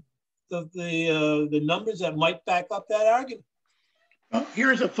have the numbers that might back up that argument. Well,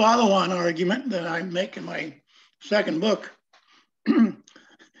 here's a follow-on argument that I make in my second book.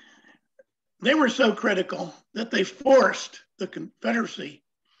 They were so critical that they forced the Confederacy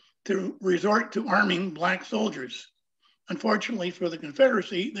to resort to arming Black soldiers. Unfortunately for the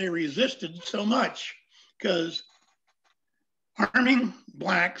Confederacy, they resisted so much because arming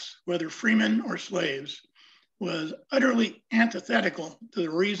Blacks, whether freemen or slaves, was utterly antithetical to the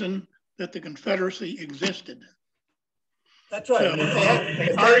reason that the Confederacy existed. That's right. So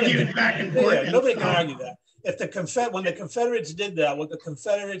they argued back and forth. Yeah, nobody can argue that. When the Confederates did that, what the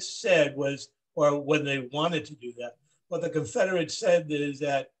Confederates said was, or when they wanted to do that, what the Confederates said is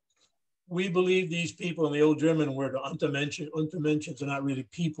that we believe these people, in the old German word, Untermenschen are not really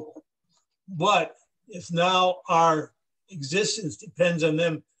people. But if now our existence depends on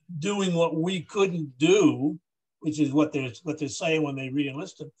them doing what we couldn't do, which is what they're saying when they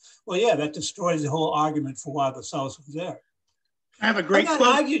re-enlist them, well, yeah, that destroys the whole argument for why the South was there. I have a great I'm quote.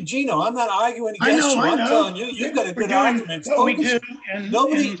 not arguing, Gino. I'm not arguing against you. I'm telling you, you've got a good argument. Nobody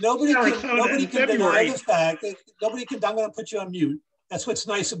can deny the fact that I'm going to put you on mute. That's what's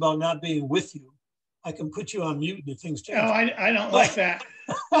nice about not being with you. I can put you on mute and things change. No, I don't like that.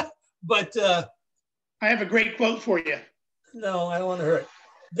 But I have a great quote for you. No, I don't want to hurt.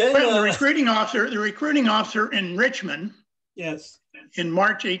 Then the recruiting officer in Richmond, yes, in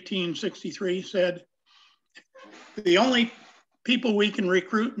March 1863 said, "The only people we can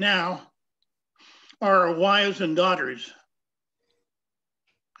recruit now are our wives and daughters."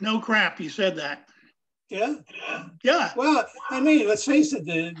 No crap, he said that. Yeah. Yeah. Well, I mean, let's face it,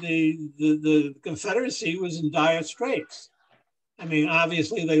 the Confederacy was in dire straits. I mean,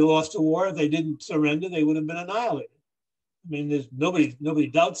 obviously they lost the war. If they didn't surrender, they would have been annihilated. I mean, there's nobody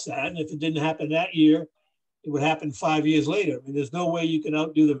doubts that. And if it didn't happen that year, it would happen 5 years later. I mean, there's no way you can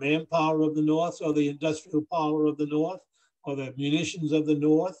outdo the manpower of the North or the industrial power of the North or the munitions of the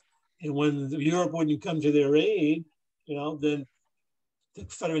North. And when Europe wouldn't come to their aid, then the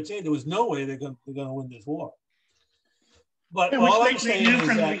Confederates said there was no way they're going to win this war. But all I'm saying is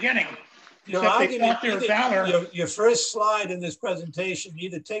from that the beginning, your argument, your first slide in this presentation,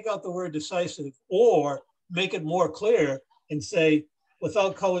 either take out the word decisive or make it more clear and say,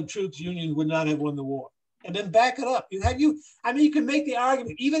 without colored troops, Union would not have won the war. And then back it up. You can make the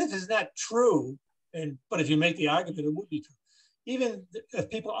argument, even if it's not true, but if you make the argument, it would be true. Even if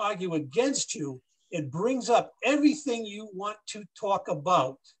people argue against you, it brings up everything you want to talk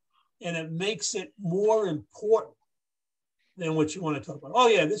about, and it makes it more important than what you want to talk about. Oh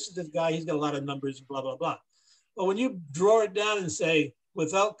yeah, this is this guy, he's got a lot of numbers, blah, blah, blah. But when you draw it down and say,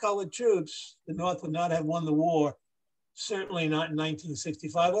 without colored troops, the North would not have won the war, certainly not in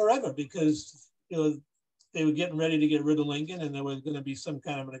 1965 or ever, because they were getting ready to get rid of Lincoln and there was going to be some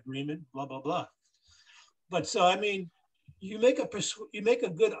kind of an agreement, blah, blah, blah. But so, I mean, you make a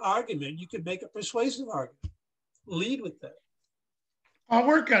good argument. You could make a persuasive argument. Lead with that. I'll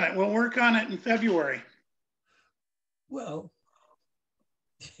work on it. We'll work on it in February. Well,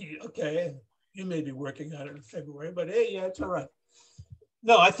 okay. You may be working on it in February, but hey, yeah, it's all right.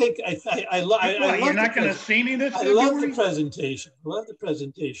 No, I think I love. You're not going to see me this I February? love the presentation. I love the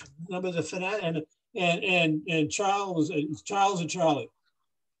presentation. Remember the fanatic and Charles and Charlie.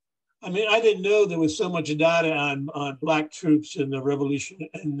 I mean, I didn't know there was so much data on Black troops in the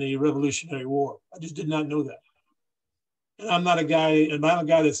Revolutionary War. I just did not know that. And I'm not a guy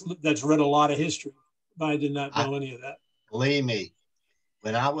that's read a lot of history, but I did not know any of that. Believe me,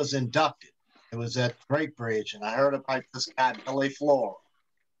 when I was inducted, it was at Great Bridge, and I heard about this guy, Billy Floral,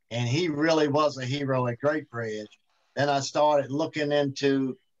 and he really was a hero at Great Bridge. Then I started looking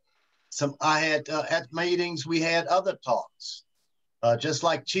into at meetings, we had other talks. Just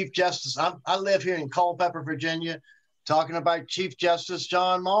like Chief Justice, I live here in Culpeper, Virginia, talking about Chief Justice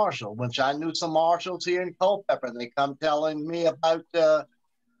John Marshall, which I knew some marshals here in Culpeper. They come telling me about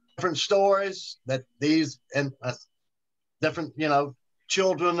different stories that these and different,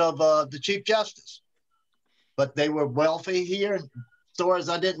 children of the Chief Justice. But they were wealthy here, stories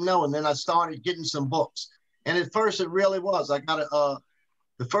I didn't know. And then I started getting some books. And at first it really was. I got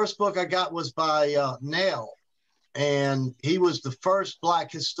the first book I got was by Nell. And he was the first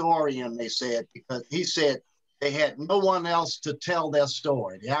Black historian, they said, because he said they had no one else to tell their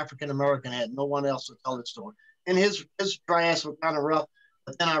story. The African-American had no one else to tell their story. And his drafts were kind of rough,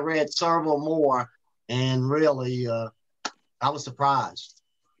 but then I read several more, and really, I was surprised.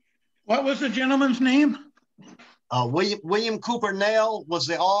 What was the gentleman's name? William Cooper Nell was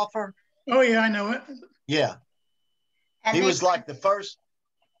the author. Oh, yeah, I know it. Yeah. And he was like the first.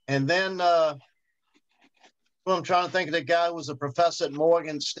 And then, I'm trying to think of the guy who was a professor at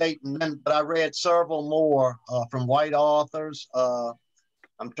Morgan State, but I read several more from white authors.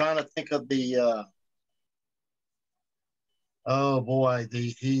 I'm trying to think of the. Oh boy,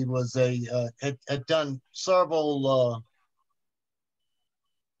 he was had done several.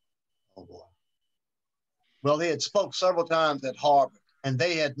 Oh boy. Well, he had spoke several times at Harvard, and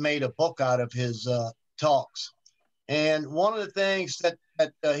they had made a book out of his talks. And one of the things that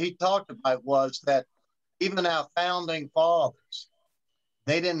he talked about was that even our founding fathers,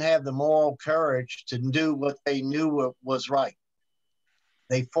 they didn't have the moral courage to do what they knew was right.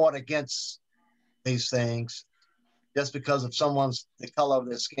 They fought against these things just because of the color of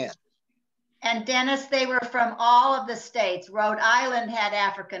their skin. And Dennis, they were from all of the states. Rhode Island had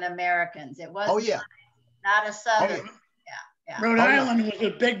African Americans. It wasn't not a Southern. Yeah. Rhode Island was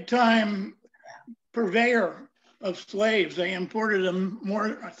a big time purveyor of slaves. They imported them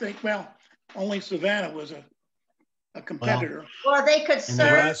more, I think, only Savannah was a competitor. Well, they could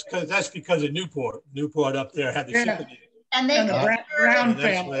serve. That's because of Newport. Newport up there had the shipping. And they the Brown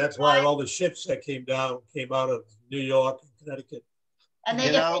family. That's why all the ships that came out of New York and Connecticut. And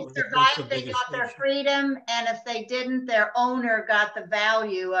if they survived, they got their freedom. And if they didn't, their owner got the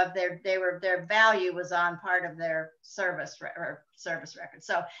value of their value was on part of their service record.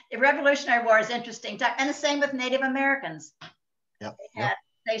 So the Revolutionary War is interesting. And the same with Native Americans. Yep.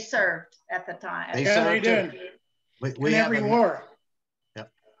 They served at the time. They did. We in every war.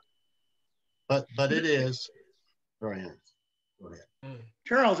 Yep. But it is. Go ahead.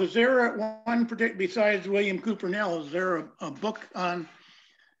 Charles, is there one particular, besides William Cooper Nell, is there a book on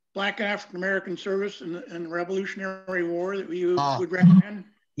Black African American service in the Revolutionary War that you would recommend?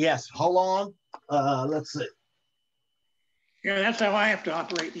 Yes. Hold on. Let's see. Yeah, that's how I have to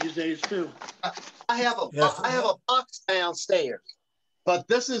operate these days too. I have a box downstairs, but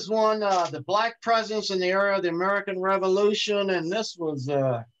this is one, the Black presence in the era of the American Revolution, and this was.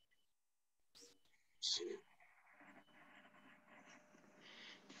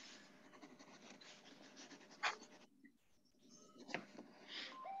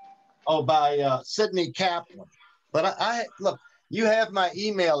 By Sidney Kaplan. But I look, you have my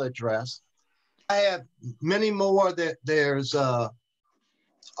email address. I have many more. There's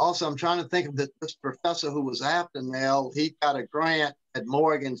also, I'm trying to think of this professor who was after Nell. He got a grant at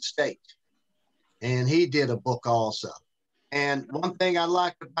Morgan State, and he did a book also. And one thing I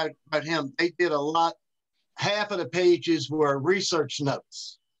liked about him, they did a lot. Half of the pages were research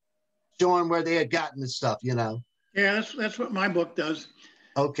notes showing where they had gotten the stuff, Yeah, that's what my book does.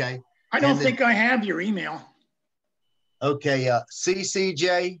 Okay. I don't think I have your email. Okay,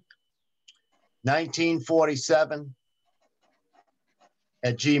 CCJ 1947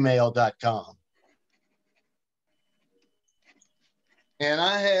 @gmail.com. And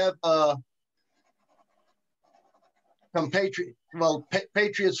I have some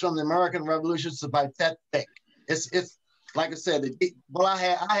Patriots from the American Revolution. It's about that thick. It's like I said,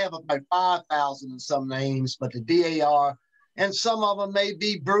 I have about 5,000 and some names, but the DAR, and some of them may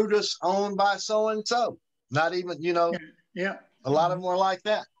be Brutus owned by so-and-so. Not even, Yeah. A lot of them were like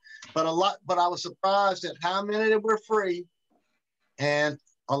that. But I was surprised at how many that were free, and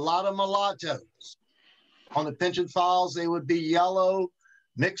a lot of mulattoes. On the pension files, they would be yellow,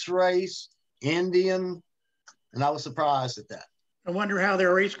 mixed race, Indian, and I was surprised at that. I wonder how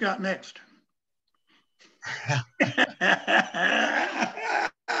their race got mixed.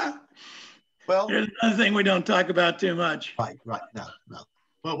 Well, there's another thing we don't talk about too much. Right, no.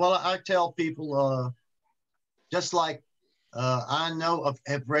 Well, I tell people, just like I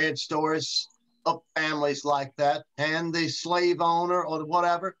have read stories of families like that, and the slave owner or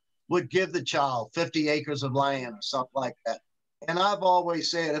whatever would give the child 50 acres of land or something like that. And I've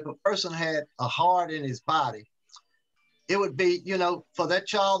always said, if a person had a heart in his body, it would be, for that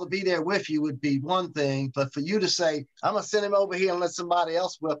child to be there with you would be one thing, but for you to say, I'm gonna send him over here and let somebody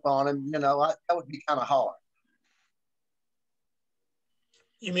else whip on him, that would be kind of hard.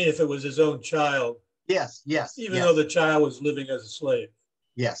 You mean if it was his own child? Yes. Even though the child was living as a slave?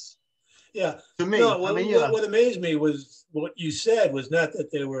 Yes. Yeah. To me, no, what amazed me was what you said was not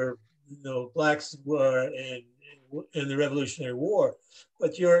that there were, blacks were in the Revolutionary War,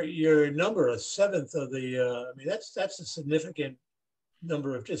 but your number, a seventh of the, that's a significant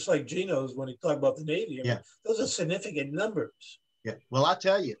number of, just like Gino's when he talked about the Navy. Those are significant numbers. Yeah. Well, I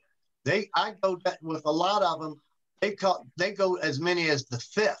tell you, I go with a lot of them. They go as many as the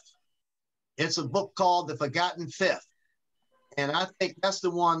fifth. It's a book called The Forgotten Fifth. And I think that's the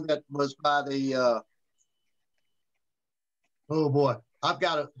one that was by the, oh boy, I've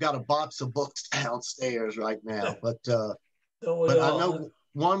got a box of books downstairs right now, but I know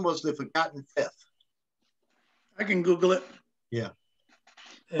one was The Forgotten Fifth. I can Google it. Yeah.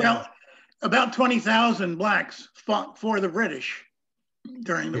 Well, about 20,000 blacks fought for the British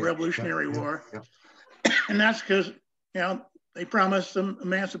during the Revolutionary War. Yeah. And that's because, they promised them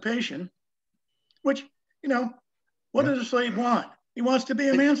emancipation, which, what does a slave want? He wants to be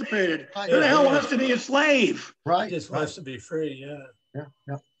emancipated. Who the hell wants to be a slave? Right. He just wants to be free,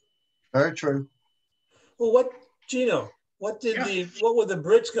 Yeah. Very true. Well, Gino, what were the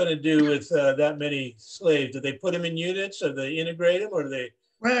Brits going to do with that many slaves? Did they put them in units, or they integrate them, or do they?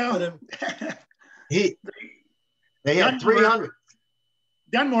 Well, they had 300.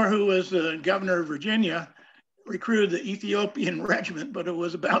 Dunmore, who was the governor of Virginia, recruited the Ethiopian regiment, but it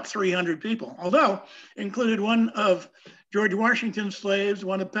was about 300 people, although included one of George Washington's slaves,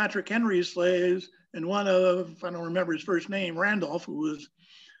 one of Patrick Henry's slaves, and one of, I don't remember his first name, Randolph, who was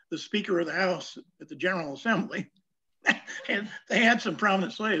the Speaker of the House at the General Assembly. And they had some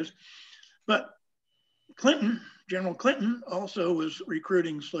prominent slaves. But General Clinton also was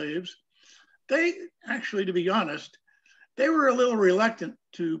recruiting slaves. They actually, to be honest, they were a little reluctant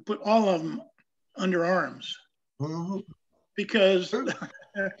to put all of them under arms. Mm-hmm. Because the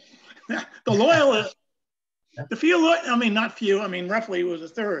loyalists, roughly it was a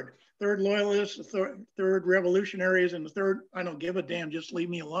third loyalists, a third revolutionaries, and the third, I don't give a damn, just leave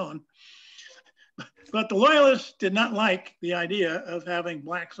me alone. But the loyalists did not like the idea of having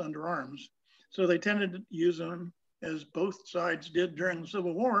blacks under arms. So they tended to use them, as both sides did during the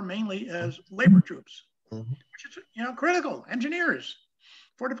Civil War, mainly as labor troops, which is, critical, engineers,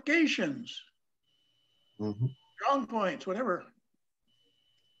 fortifications, strong points, whatever.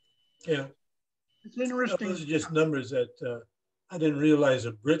 Yeah. It's interesting. Those are just numbers that I didn't realize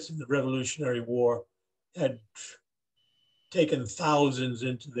the Brits in the Revolutionary War had taken thousands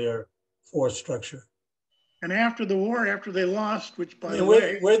into their force structure. And after the war, after they lost, which by the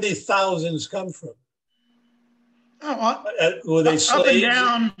way, where'd these thousands come from? Were they slaves? Up and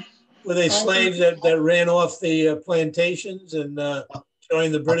down. Were they slaves that ran off the plantations and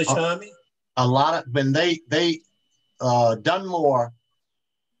joined the British Army? A lot of, when they Dunmore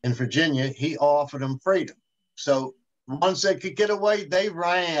in Virginia, he offered them freedom. So once they could get away, they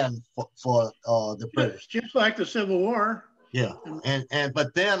ran for the British. Just like the Civil War. Yeah,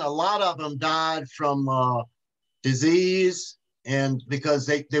 but then a lot of them died from disease, and because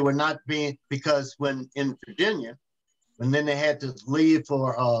they were not being, because when in Virginia, and then they had to leave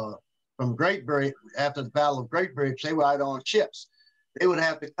from Great Bridge after the Battle of Great Bridge, they were out on ships. They would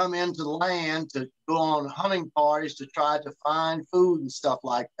have to come into the land to go on hunting parties to try to find food and stuff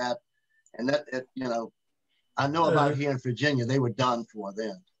like that. And I know about here in Virginia, they were done for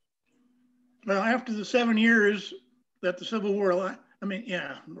then. Well, after the 7 years that the Civil War,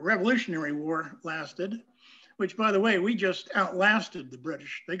 the Revolutionary War lasted, which, by the way, we just outlasted the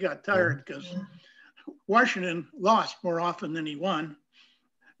British. They got tired because Washington lost more often than he won.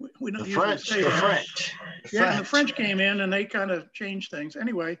 We don't usually say that. And the French came in and they kind of changed things.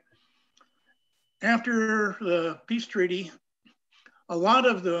 Anyway, after the peace treaty, a lot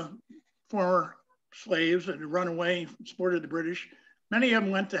of the former slaves that had run away and supported the British Many of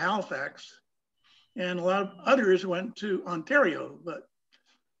them went to Halifax, and a lot of others went to Ontario, but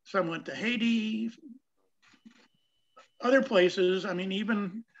some went to Haiti, other places. I mean,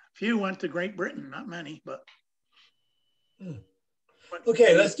 even a few went to Great Britain, not many, but.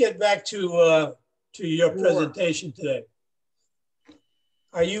 Okay, let's get back to your presentation today.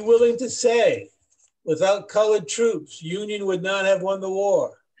 Are you willing to say, without colored troops, Union would not have won the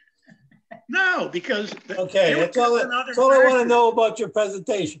war? No, because okay, that's all I want to know about your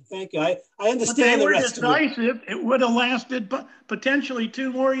presentation. Thank you. I understand the rest of it. Decisive, it would have lasted potentially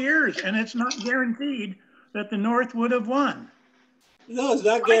 2 more years, and it's not guaranteed that the North would have won. No, it's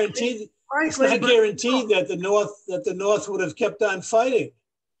not guaranteed. It's not guaranteed that the North would have kept on fighting.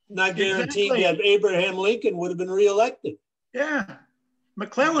 Not guaranteed that Abraham Lincoln would have been reelected. Yeah,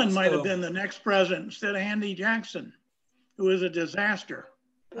 McClellan might have been the next president instead of Andy Jackson, who was a disaster.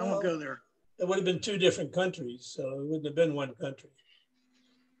 I won't go there. It would have been 2 different countries, so it wouldn't have been one country.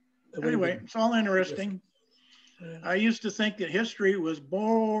 Anyway, it's all interesting. I used to think that history was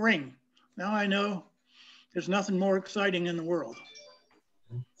boring. Now I know there's nothing more exciting in the world.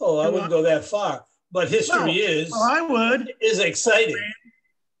 Oh, I wouldn't go that far, but history is exciting.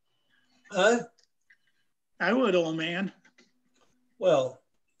 Huh? I would, old man. Well,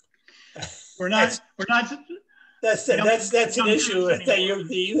 we're not. That's an issue that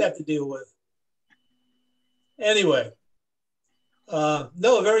you have to deal with. Anyway, no,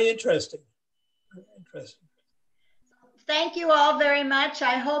 very interesting. Very interesting. Thank you all very much.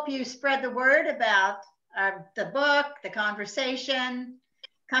 I hope you spread the word about the book, the conversation.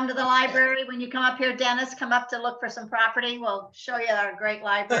 Come to the library. When you come up here, Dennis, come up to look for some property. We'll show you our great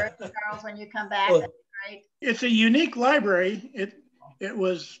library, Charles, when you come back. Well, great. It's a unique library. It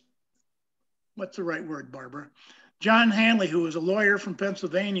was, what's the right word, Barbara? John Hanley, who was a lawyer from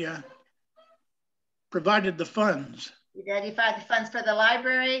Pennsylvania, provided the funds. He did. He provided the funds for the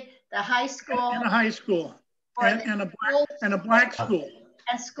library, the high school. And a high school. And a black school.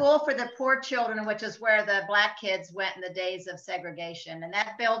 And school for the poor children, which is where the Black kids went in the days of segregation. And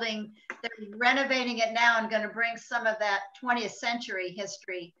that building, they're renovating it now and going to bring some of that 20th century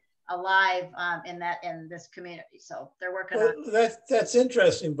history alive in this community. So they're working on. That's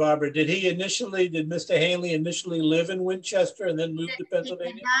interesting, Barbara. Did Mr. Hanley initially live in Winchester and then move to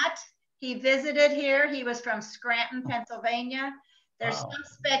Pennsylvania? He did not. He visited here. He was from Scranton, Pennsylvania. There's some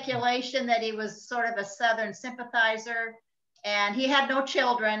speculation that he was sort of a Southern sympathizer, and he had no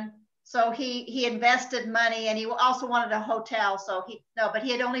children. So he invested money, and he also wanted a hotel. But he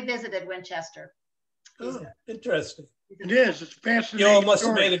had only visited Winchester. Oh, interesting. It is. It's fascinating. You all must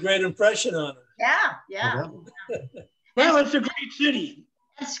have made a great impression on him. Yeah. Well, it's a great city.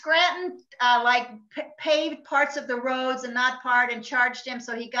 And Scranton paved parts of the roads and not part, and charged him.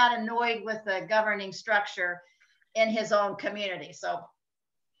 So he got annoyed with the governing structure in his own community. So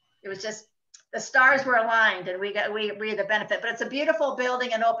it was just, the stars were aligned, and we the benefit. But it's a beautiful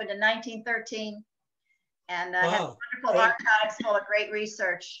building and opened in 1913, and has wonderful archives full of great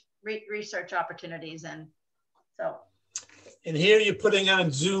research opportunities. And so. And here you're putting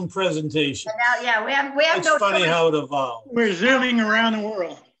on Zoom presentation. Now, we have it's funny how it evolved. We're zooming around the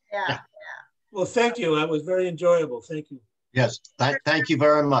world. Yeah. Well, thank you. That was very enjoyable. Thank you. Yes, thank you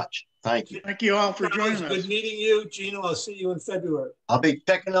very much. Thank you. Thank you all for joining us. Good meeting you, Gino. I'll see you in February. I'll be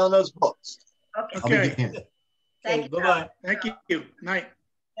checking on those books. Okay. Okay. Thank you. Bye-bye. Thank you. Night.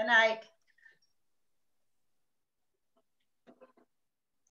 Good night.